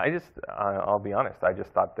I'll be honest, I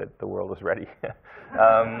just thought that the world was ready.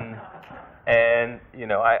 And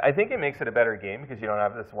I think it makes it a better game because you don't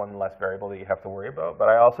have this one less variable that you have to worry about. But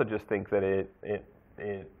I also just think that it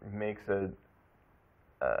makes an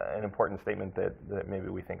important statement that maybe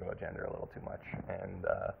we think about gender a little too much. And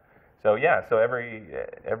So yeah, so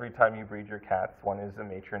every time you breed your cats, one is a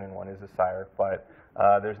matron and one is a sire, but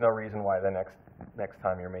there's no reason why the next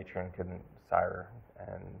time your matron couldn't sire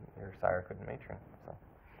and your sire couldn't matron. So.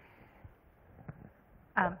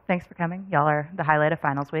 Thanks for coming. Y'all are the highlight of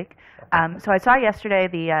finals week. So I saw yesterday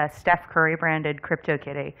the Steph Curry branded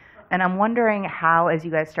CryptoKitty, and I'm wondering how, as you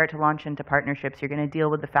guys start to launch into partnerships, you're going to deal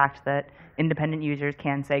with the fact that independent users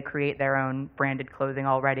can, say, create their own branded clothing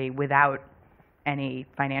already without any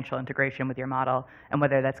financial integration with your model, and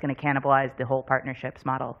whether that's going to cannibalize the whole partnerships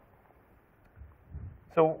model.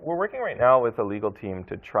 So we're working right now with a legal team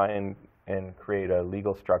to try and create a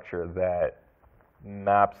legal structure that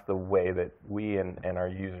maps the way that we and our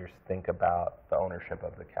users think about the ownership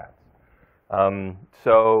of the cats.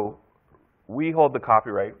 So we hold the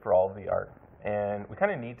copyright for all of the art, and we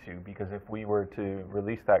kind of need to, because if we were to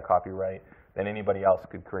release that copyright, then anybody else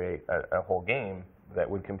could create a whole game that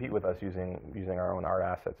would compete with us using our own art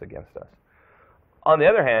assets against us. On the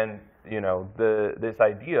other hand, this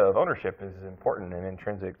idea of ownership is important and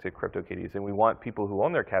intrinsic to CryptoKitties, and we want people who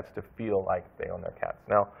own their cats to feel like they own their cats.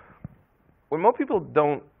 Now, what most people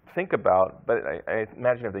don't think about, but I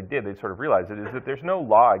imagine if they did, they'd sort of realize it, is that there's no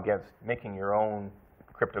law against making your own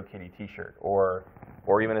CryptoKitty t-shirt or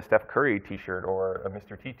even a Steph Curry t-shirt or a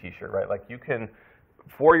Mr. T t-shirt, right? Like you can,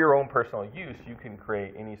 for your own personal use, you can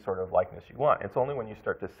create any sort of likeness you want. It's only when you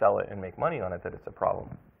start to sell it and make money on it that it's a problem.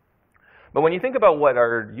 But when you think about what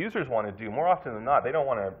our users want to do, more often than not, they don't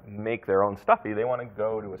want to make their own stuffy. They want to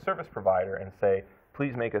go to a service provider and say,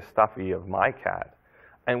 please make a stuffy of my cat.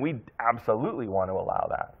 And we absolutely want to allow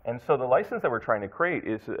that. And so the license that we're trying to create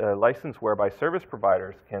is a license whereby service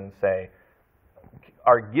providers can say,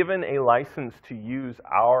 are given a license to use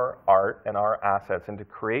our art and our assets and to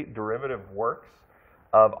create derivative works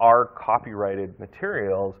of our copyrighted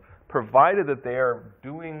materials, provided that they are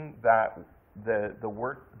doing that, the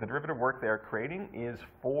derivative work they are creating is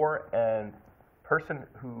for a person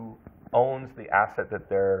who owns the asset that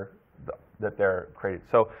they're creating.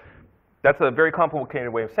 So that's a very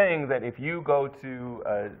complicated way of saying that if you go to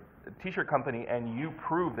a t-shirt company and you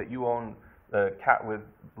prove that you own the cat with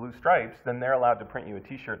blue stripes, then they're allowed to print you a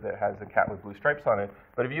t-shirt that has a cat with blue stripes on it.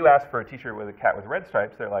 But if you ask for a t-shirt with a cat with red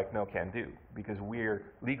stripes, they're like, no, can do, because we're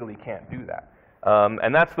legally can't do that.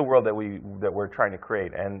 And that's the world that we're trying to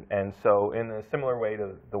create. And so in a similar way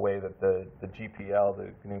to the way that the GPL,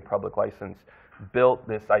 the new public license, built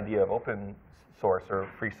this idea of open source or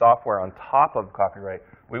free software on top of copyright,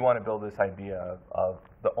 we want to build this idea of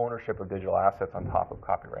the ownership of digital assets on top of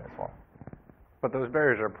copyright as well. But those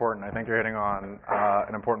barriers are important. I think you're hitting on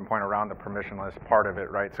an important point around the permissionless part of it,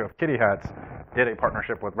 right? So if Kitty Hats did a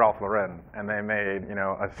partnership with Ralph Lauren and they made,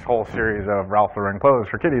 a whole series of Ralph Lauren clothes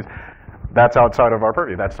for kitties, that's outside of our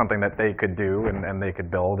purview. That's something that they could do and they could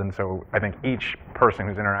build. And so I think each person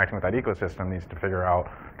who's interacting with that ecosystem needs to figure out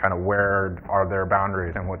kind of where are their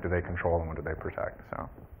boundaries and what do they control and what do they protect. So.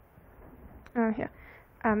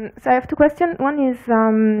 So I have two questions. One is,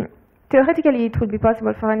 theoretically, it would be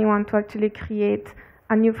possible for anyone to actually create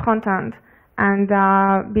a new front end and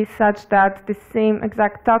be such that the same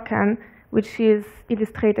exact token, which is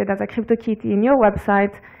illustrated as a CryptoKitty in your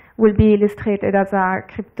website, will be illustrated as a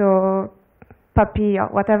crypto puppy or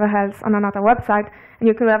whatever else on another website, and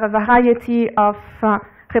you could have a variety of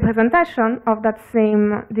representation of that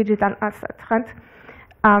same digital asset, right?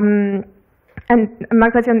 And my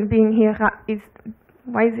question being here is,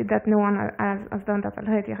 why is it that no one has done that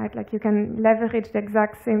already, right? Like you can leverage the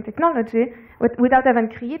exact same technology without even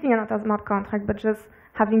creating another smart contract, but just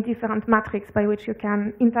having different metrics by which you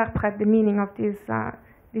can interpret the meaning of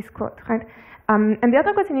this quote, right? And the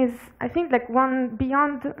other question is, I think like one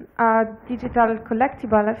beyond digital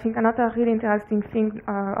collectible, I think another really interesting thing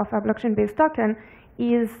of a blockchain-based token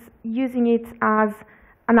is using it as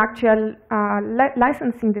an actual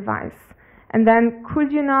licensing device. And then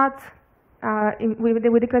could you not, with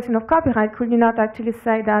the question of copyright, could you not actually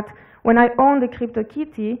say that when I own the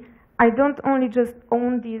CryptoKitty, I don't only just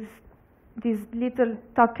own this little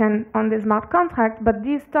token on the smart contract, but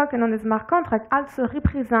this token on the smart contract also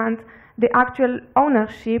represents the actual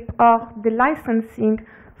ownership or the licensing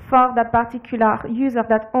for that particular user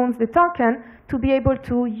that owns the token to be able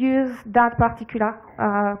to use that particular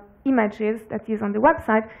images that is on the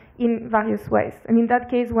website in various ways. And in that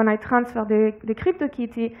case, when I transfer the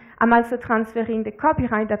CryptoKitty, I'm also transferring the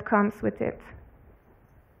copyright that comes with it.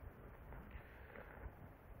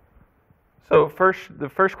 So the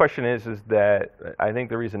first question is that I think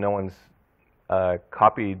the reason no one's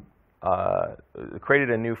created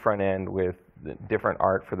a new front end with different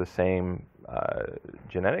art for the same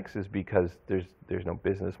genetics is because there's no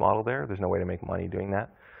business model there. There's no way to make money doing that.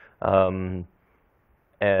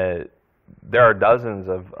 there are dozens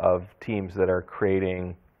of teams that are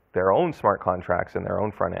creating their own smart contracts in their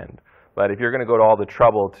own front end. But if you're going to go to all the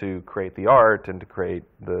trouble to create the art and to create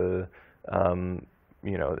the,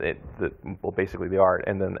 basically the art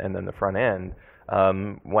and then the front end,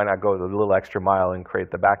 why not go the little extra mile and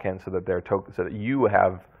create the back end so that so that you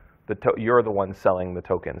have you're the one selling the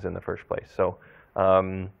tokens in the first place. So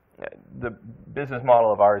the business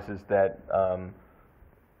model of ours is that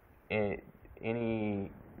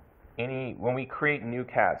when we create new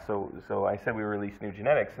cats, so I said we release new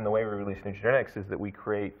genetics, and the way we release new genetics is that we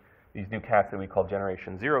create these new cats that we call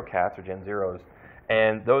Generation 0 cats, or Gen Zeros,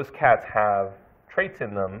 and those cats have traits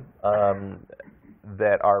in them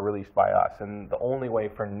that are released by us, and the only way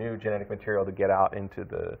for new genetic material to get out into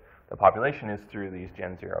the population is through these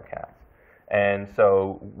Gen 0 cats. And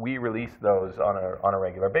so we release those on a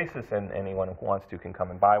regular basis, and anyone who wants to can come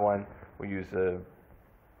and buy one. We use an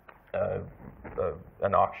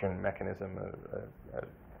auction mechanism,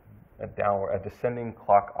 a descending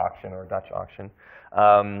clock auction or Dutch auction,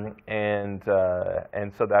 and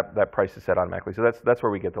so that price is set automatically. So that's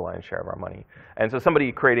where we get the lion's share of our money. And so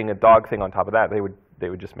somebody creating a dog thing on top of that, they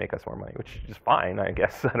would just make us more money, which is fine, I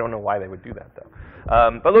guess. I don't know why they would do that though.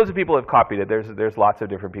 But loads of people have copied it. There's lots of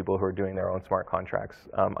different people who are doing their own smart contracts.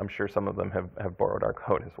 I'm sure some of them have borrowed our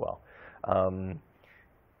code as well.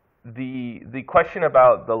 The question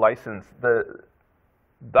about the license, the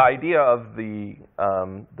idea of the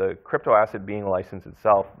crypto asset being a license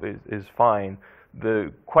itself is fine.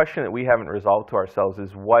 The question that we haven't resolved to ourselves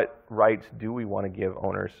is what rights do we want to give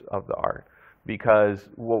owners of the art? Because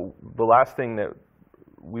the last thing that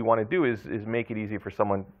we want to do is make it easy for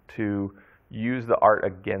someone to use the art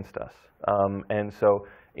against us. And so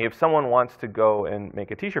if someone wants to go and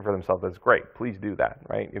make a t-shirt for themselves, that's great. Please do that,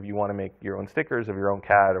 right? If you want to make your own stickers of your own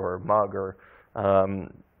cat or mug or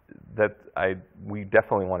we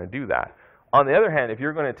definitely want to do that. On the other hand, if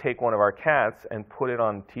you're going to take one of our cats and put it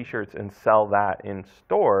on t-shirts and sell that in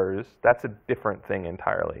stores, that's a different thing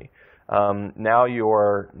entirely. Now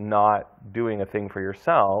you're not doing a thing for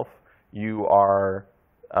yourself. You are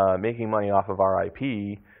making money off of our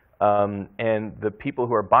IP, and the people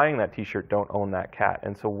who are buying that t-shirt don't own that cat.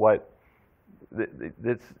 And so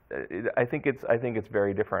I think it's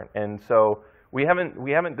very different. And so we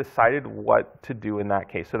haven't decided what to do in that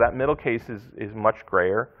case. So that middle case is much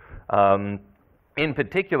grayer. In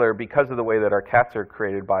particular, because of the way that our cats are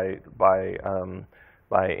created by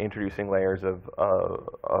introducing layers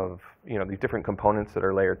of these different components that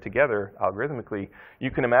are layered together algorithmically,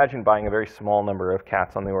 you can imagine buying a very small number of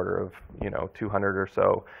cats on the order of 200 or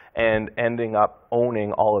so, and ending up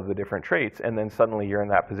owning all of the different traits, and then suddenly you're in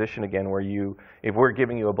that position again where if we're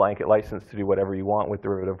giving you a blanket license to do whatever you want with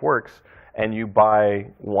derivative works, and you buy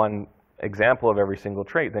one example of every single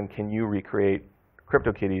trait, then can you recreate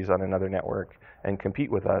CryptoKitties on another network and compete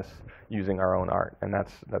with us using our own art? And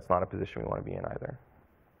that's not a position we want to be in either.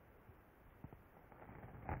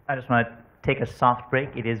 I just want to take a soft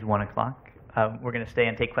break. It is 1 o'clock. We're going to stay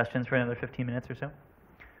and take questions for another 15 minutes or so.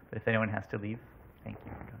 But if anyone has to leave, thank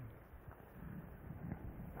you for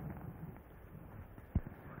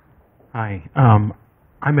coming. Hi,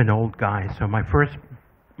 I'm an old guy, so my first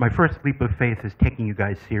leap of faith is taking you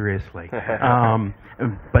guys seriously.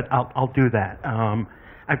 But I'll do that.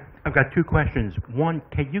 I've got two questions. One,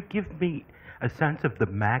 can you give me a sense of the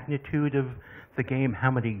magnitude of the game, how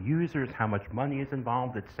many users, how much money is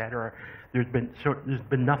involved, etc.? There's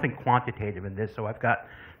been nothing quantitative in this, so I've got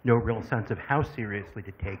no real sense of how seriously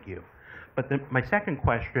to take you. But my second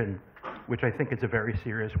question, which I think is a very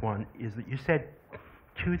serious one, is that you said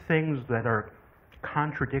two things that are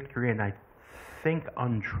contradictory and I think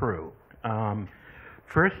untrue.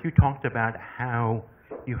 First, you talked about how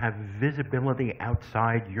you have visibility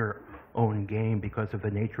outside your own game because of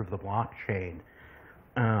the nature of the blockchain,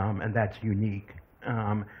 and that's unique.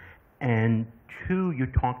 And two, you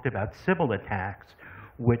talked about Sybil attacks,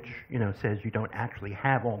 which says you don't actually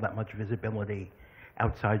have all that much visibility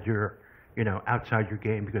outside your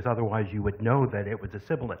game, because otherwise you would know that it was a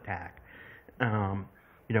Sybil attack.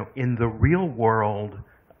 In the real world,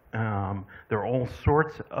 there are all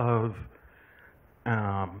sorts of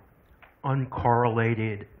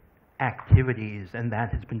uncorrelated activities, and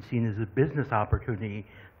that has been seen as a business opportunity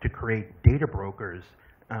to create data brokers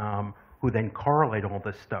who then correlate all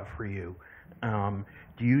this stuff for you.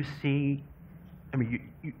 Do you see,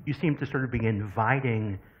 you seem to sort of be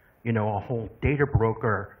inviting, a whole data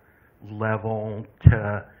broker level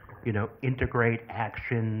to, integrate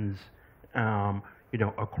actions,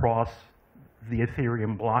 across the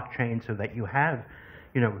Ethereum blockchain so that you have,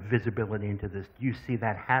 visibility into this. Do you see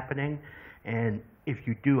that happening? And if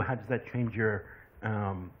you do, how does that change your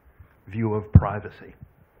view of privacy?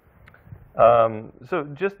 So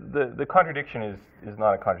just the contradiction is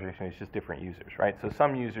not a contradiction, it's just different users, right? So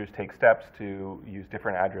some users take steps to use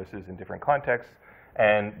different addresses in different contexts,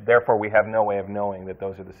 and therefore we have no way of knowing that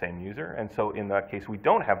those are the same user. And so in that case, we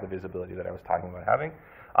don't have the visibility that I was talking about having.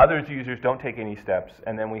 Other users don't take any steps,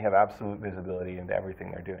 and then we have absolute visibility into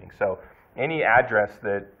everything they're doing. So any address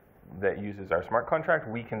that uses our smart contract,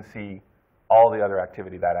 we can see all the other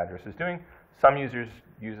activity that address is doing. Some users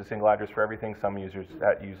use a single address for everything. Some users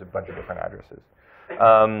use a bunch of different addresses.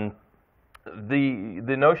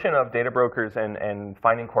 The notion of data brokers and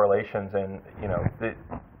finding correlations, and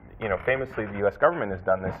famously the U.S. government has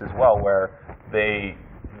done this as well, where they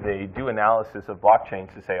do analysis of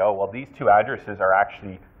blockchains to say, oh, well, these two addresses are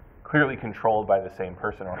actually clearly controlled by the same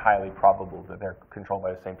person, or highly probable that they're controlled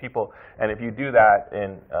by the same people. And if you do that,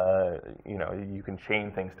 and you can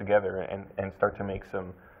chain things together and start to make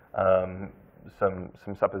some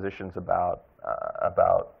suppositions about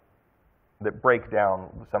that break down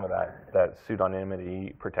some of that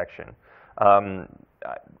pseudonymity protection. I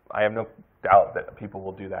have no doubt that people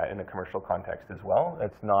will do that in a commercial context as well.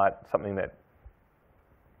 It's not something that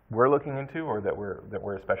we're looking into or that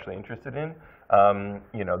we're especially interested in.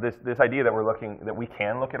 This idea that we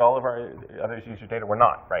can look at all of our others' user data, we're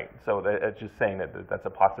not, right? So it's just saying that that's a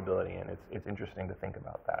possibility, and it's interesting to think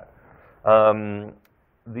about that.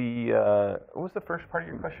 What was the first part of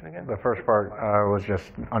your question again? The first part was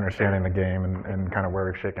just understanding the game and kind of where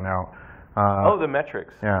we've shaken out. The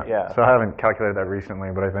metrics. Yeah. So I haven't calculated that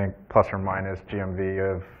recently, but I think plus or minus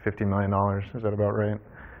GMV of $50 million. Is that about right?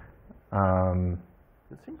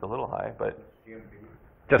 It seems a little high, but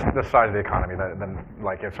just the size of the economy. Then,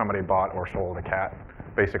 like, if somebody bought or sold a cat,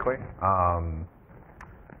 basically.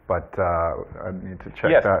 But I need to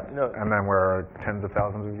check that. No. And then we're tens of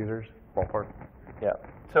thousands of users, ballpark. Yeah.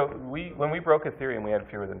 So when we broke Ethereum, we had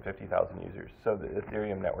fewer than 50,000 users. So the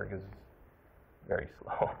Ethereum network is very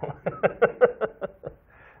slow.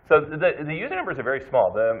 So the user numbers are very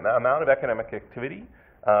small. The amount of economic activity,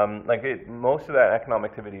 most of that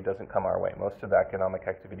economic activity doesn't come our way. Most of the economic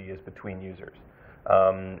activity is between users.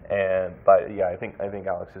 But yeah, I think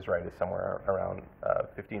Alex is right. It's somewhere around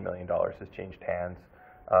 $15 million has changed hands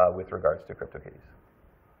with regards to CryptoKitties.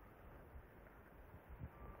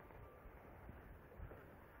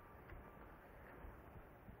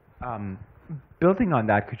 Building on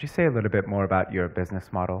that, could you say a little bit more about your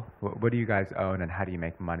business model? What do you guys own, and how do you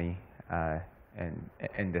make money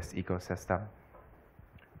in this ecosystem?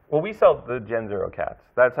 Well, we sell the Gen Zero cats.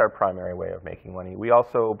 That's our primary way of making money. We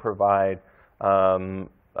also provide auction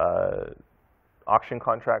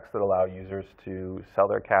contracts that allow users to sell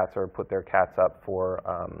their cats or put their cats up for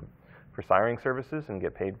siring services and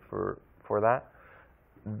get paid for that.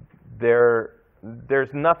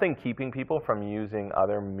 There's nothing keeping people from using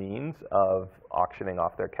other means of auctioning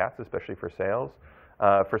off their cats, especially for sales.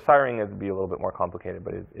 For siring, it would be a little bit more complicated,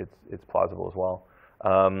 but it's plausible as well.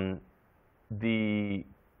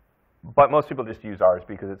 But most people just use ours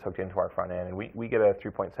because it's hooked into our front end, and we get a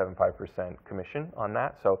 3.75% commission on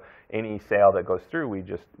that. So any sale that goes through, we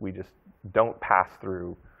just don't pass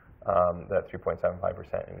through that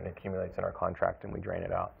 3.75%, and it accumulates in our contract, and we drain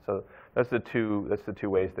it out. So that's the two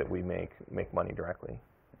ways that we make money directly.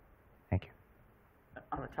 Thank you.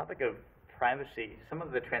 On the topic of privacy, some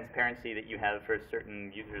of the transparency that you have for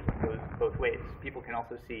certain users goes both ways. People can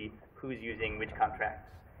also see who's using which contracts.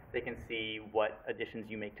 They can see what additions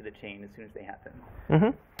you make to the chain as soon as they happen. Mm-hmm.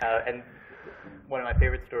 And one of my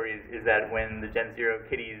favorite stories is that when the Gen Zero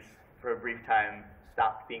kitties, for a brief time,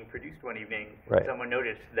 stopped being produced one evening, right, someone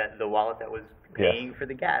noticed that the wallet that was paying for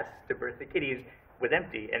the gas to birth the kitties was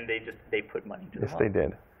empty, and they put money into the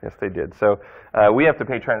wallet. Yes, they did. So we have to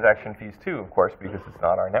pay transaction fees too, of course, because it's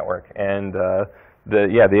not our network. And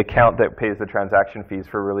the account that pays the transaction fees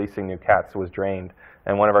for releasing new cats was drained.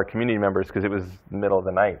 And one of our community members, because it was middle of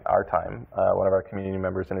the night, our time, one of our community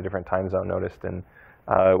members in a different time zone noticed and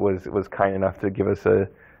was kind enough to give us a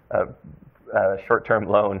short-term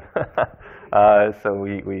loan. So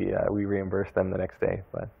we reimbursed them the next day.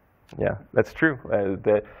 But yeah, that's true.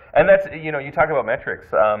 And that's, you talk about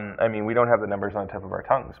metrics. I mean, we don't have the numbers on the tip of our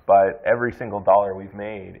tongues, but every single dollar we've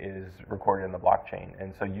made is recorded in the blockchain.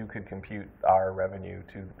 And so you could compute our revenue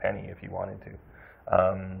to the penny if you wanted to.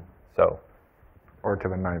 Or to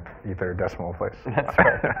the ninth Ether decimal place. That's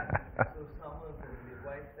right. So some of the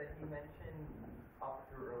midwives that you mentioned, up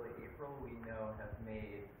through early April, we know have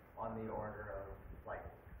made on the order of like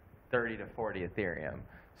 30 to 40 Ethereum.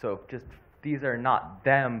 So just these are not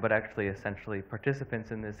them, but actually essentially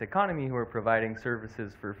participants in this economy who are providing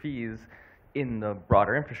services for fees in the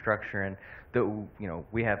broader infrastructure, and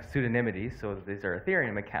we have pseudonymity, so these are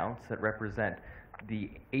Ethereum accounts that represent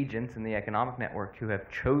the agents in the economic network who have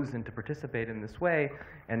chosen to participate in this way,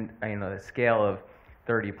 and the scale of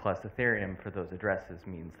 30 plus Ethereum for those addresses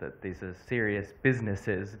means that these are serious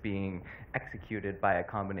businesses being executed by a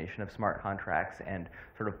combination of smart contracts and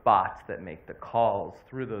sort of bots that make the calls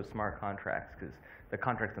through those smart contracts, because the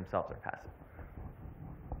contracts themselves are passive.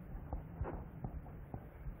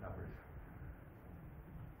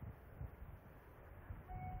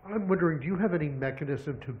 I'm wondering, do you have any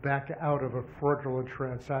mechanism to back out of a fraudulent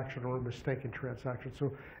transaction or a mistaken transaction?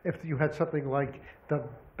 So if you had something like the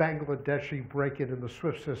Bangladeshi break-in in the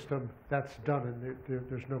SWIFT system, that's done and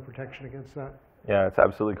there's no protection against that? Yeah, it's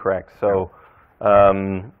absolutely correct. So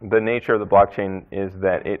the nature of the blockchain is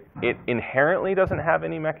that it inherently doesn't have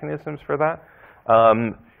any mechanisms for that.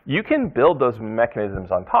 You can build those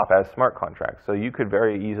mechanisms on top as smart contracts. So you could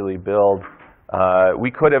very easily build,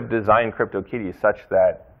 we could have designed CryptoKitties such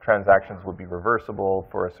that transactions would be reversible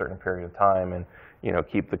for a certain period of time, and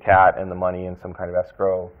keep the cat and the money in some kind of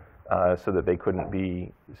escrow, so that they couldn't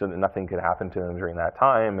be, so that nothing could happen to them during that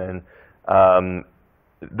time. And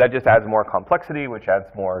that just adds more complexity, which adds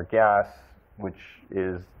more gas, which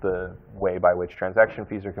is the way by which transaction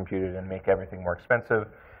fees are computed and make everything more expensive.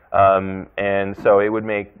 And so it would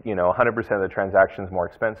make 100% of the transactions more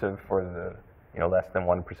expensive for the less than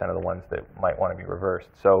 1% of the ones that might want to be reversed.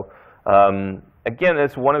 So again,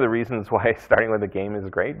 that's one of the reasons why starting with a game is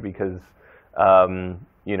great, because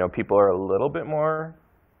people are a little bit more,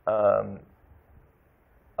 a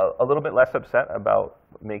little bit less upset about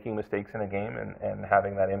making mistakes in a game and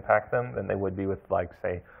having that impact them than they would be with, like,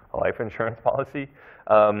 say, a life insurance policy.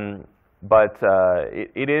 But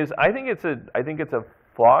it is. I think it's a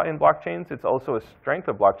flaw in blockchains. It's also a strength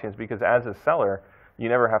of blockchains, because as a seller, you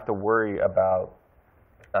never have to worry about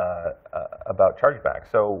chargeback.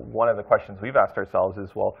 So one of the questions we've asked ourselves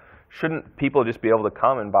is, well, shouldn't people just be able to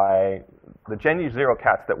come and buy the Gen 0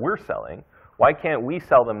 cats that we're selling? Why can't we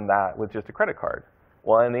sell them that with just a credit card?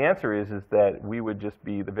 Well, and the answer is that we would just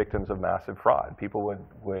be the victims of massive fraud. People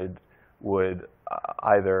would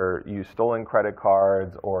either use stolen credit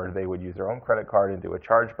cards, or they would use their own credit card and do a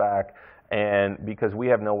chargeback. And because we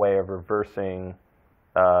have no way of reversing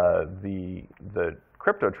the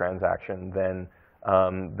crypto transaction, then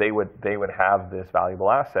they would have this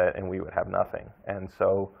valuable asset and we would have nothing. And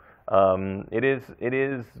so it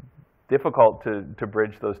is difficult to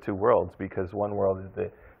bridge those two worlds, because one world is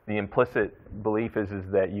the implicit belief is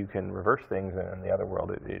that you can reverse things, and in the other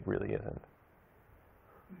world it really isn't.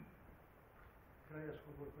 Can I ask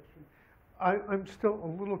one more question? I'm still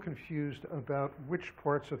a little confused about which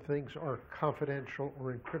parts of things are confidential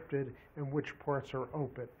or encrypted and which parts are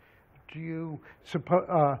open. Do you,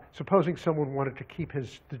 supposing someone wanted to keep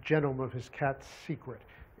the genome of his cat secret,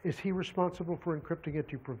 is he responsible for encrypting it?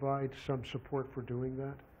 Do you provide some support for doing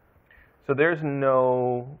that? So there's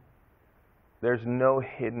no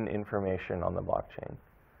hidden information on the blockchain.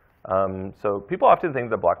 So people often think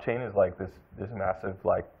the blockchain is like this massive,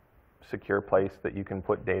 like, secure place that you can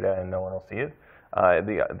put data and no one will see it.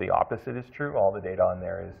 The opposite is true. All the data on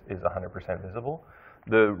there is 100% visible.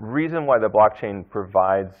 The reason why the blockchain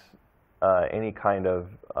provides any kind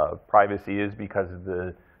of privacy is because of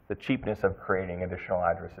the cheapness of creating additional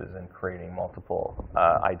addresses and creating multiple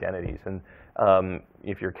identities. And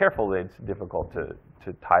if you're careful, it's difficult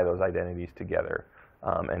to tie those identities together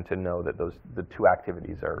and to know that the two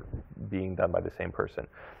activities are being done by the same person.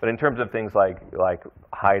 But in terms of things like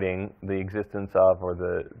hiding the existence of or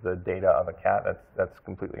the data of a cat, that's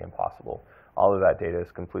completely impossible. All of that data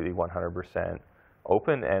is completely 100%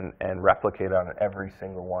 open and replicated on every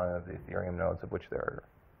single one of the Ethereum nodes, of which there are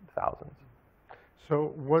thousands.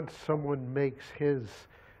 So once someone makes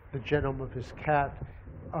the genome of his cat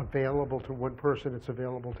available to one person, it's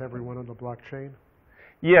available to everyone on the blockchain?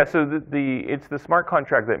 Yeah, so it's the smart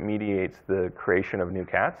contract that mediates the creation of new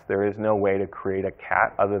cats. There is no way to create a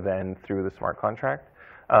cat other than through the smart contract.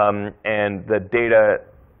 And the data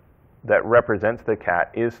that represents the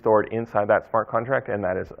cat is stored inside that smart contract, and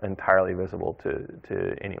that is entirely visible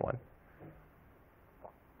to anyone.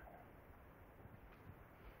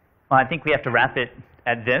 Well, I think we have to wrap it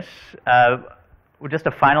at this. Just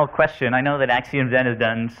a final question. I know that Axiom Zen has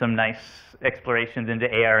done some nice explorations into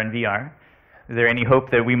AR and VR. Is there any hope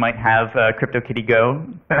that we might have CryptoKitty Go?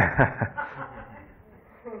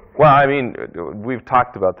 Well, I mean, we've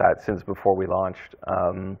talked about that since before we launched,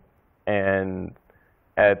 and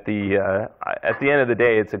at the end of the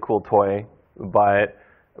day, it's a cool toy, but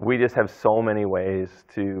we just have so many ways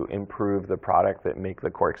to improve the product that make the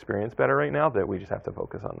core experience better right now that we just have to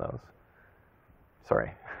focus on those.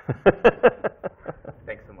 Sorry.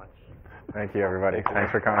 Thanks so much. Thank you, everybody.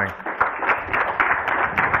 Thanks for coming.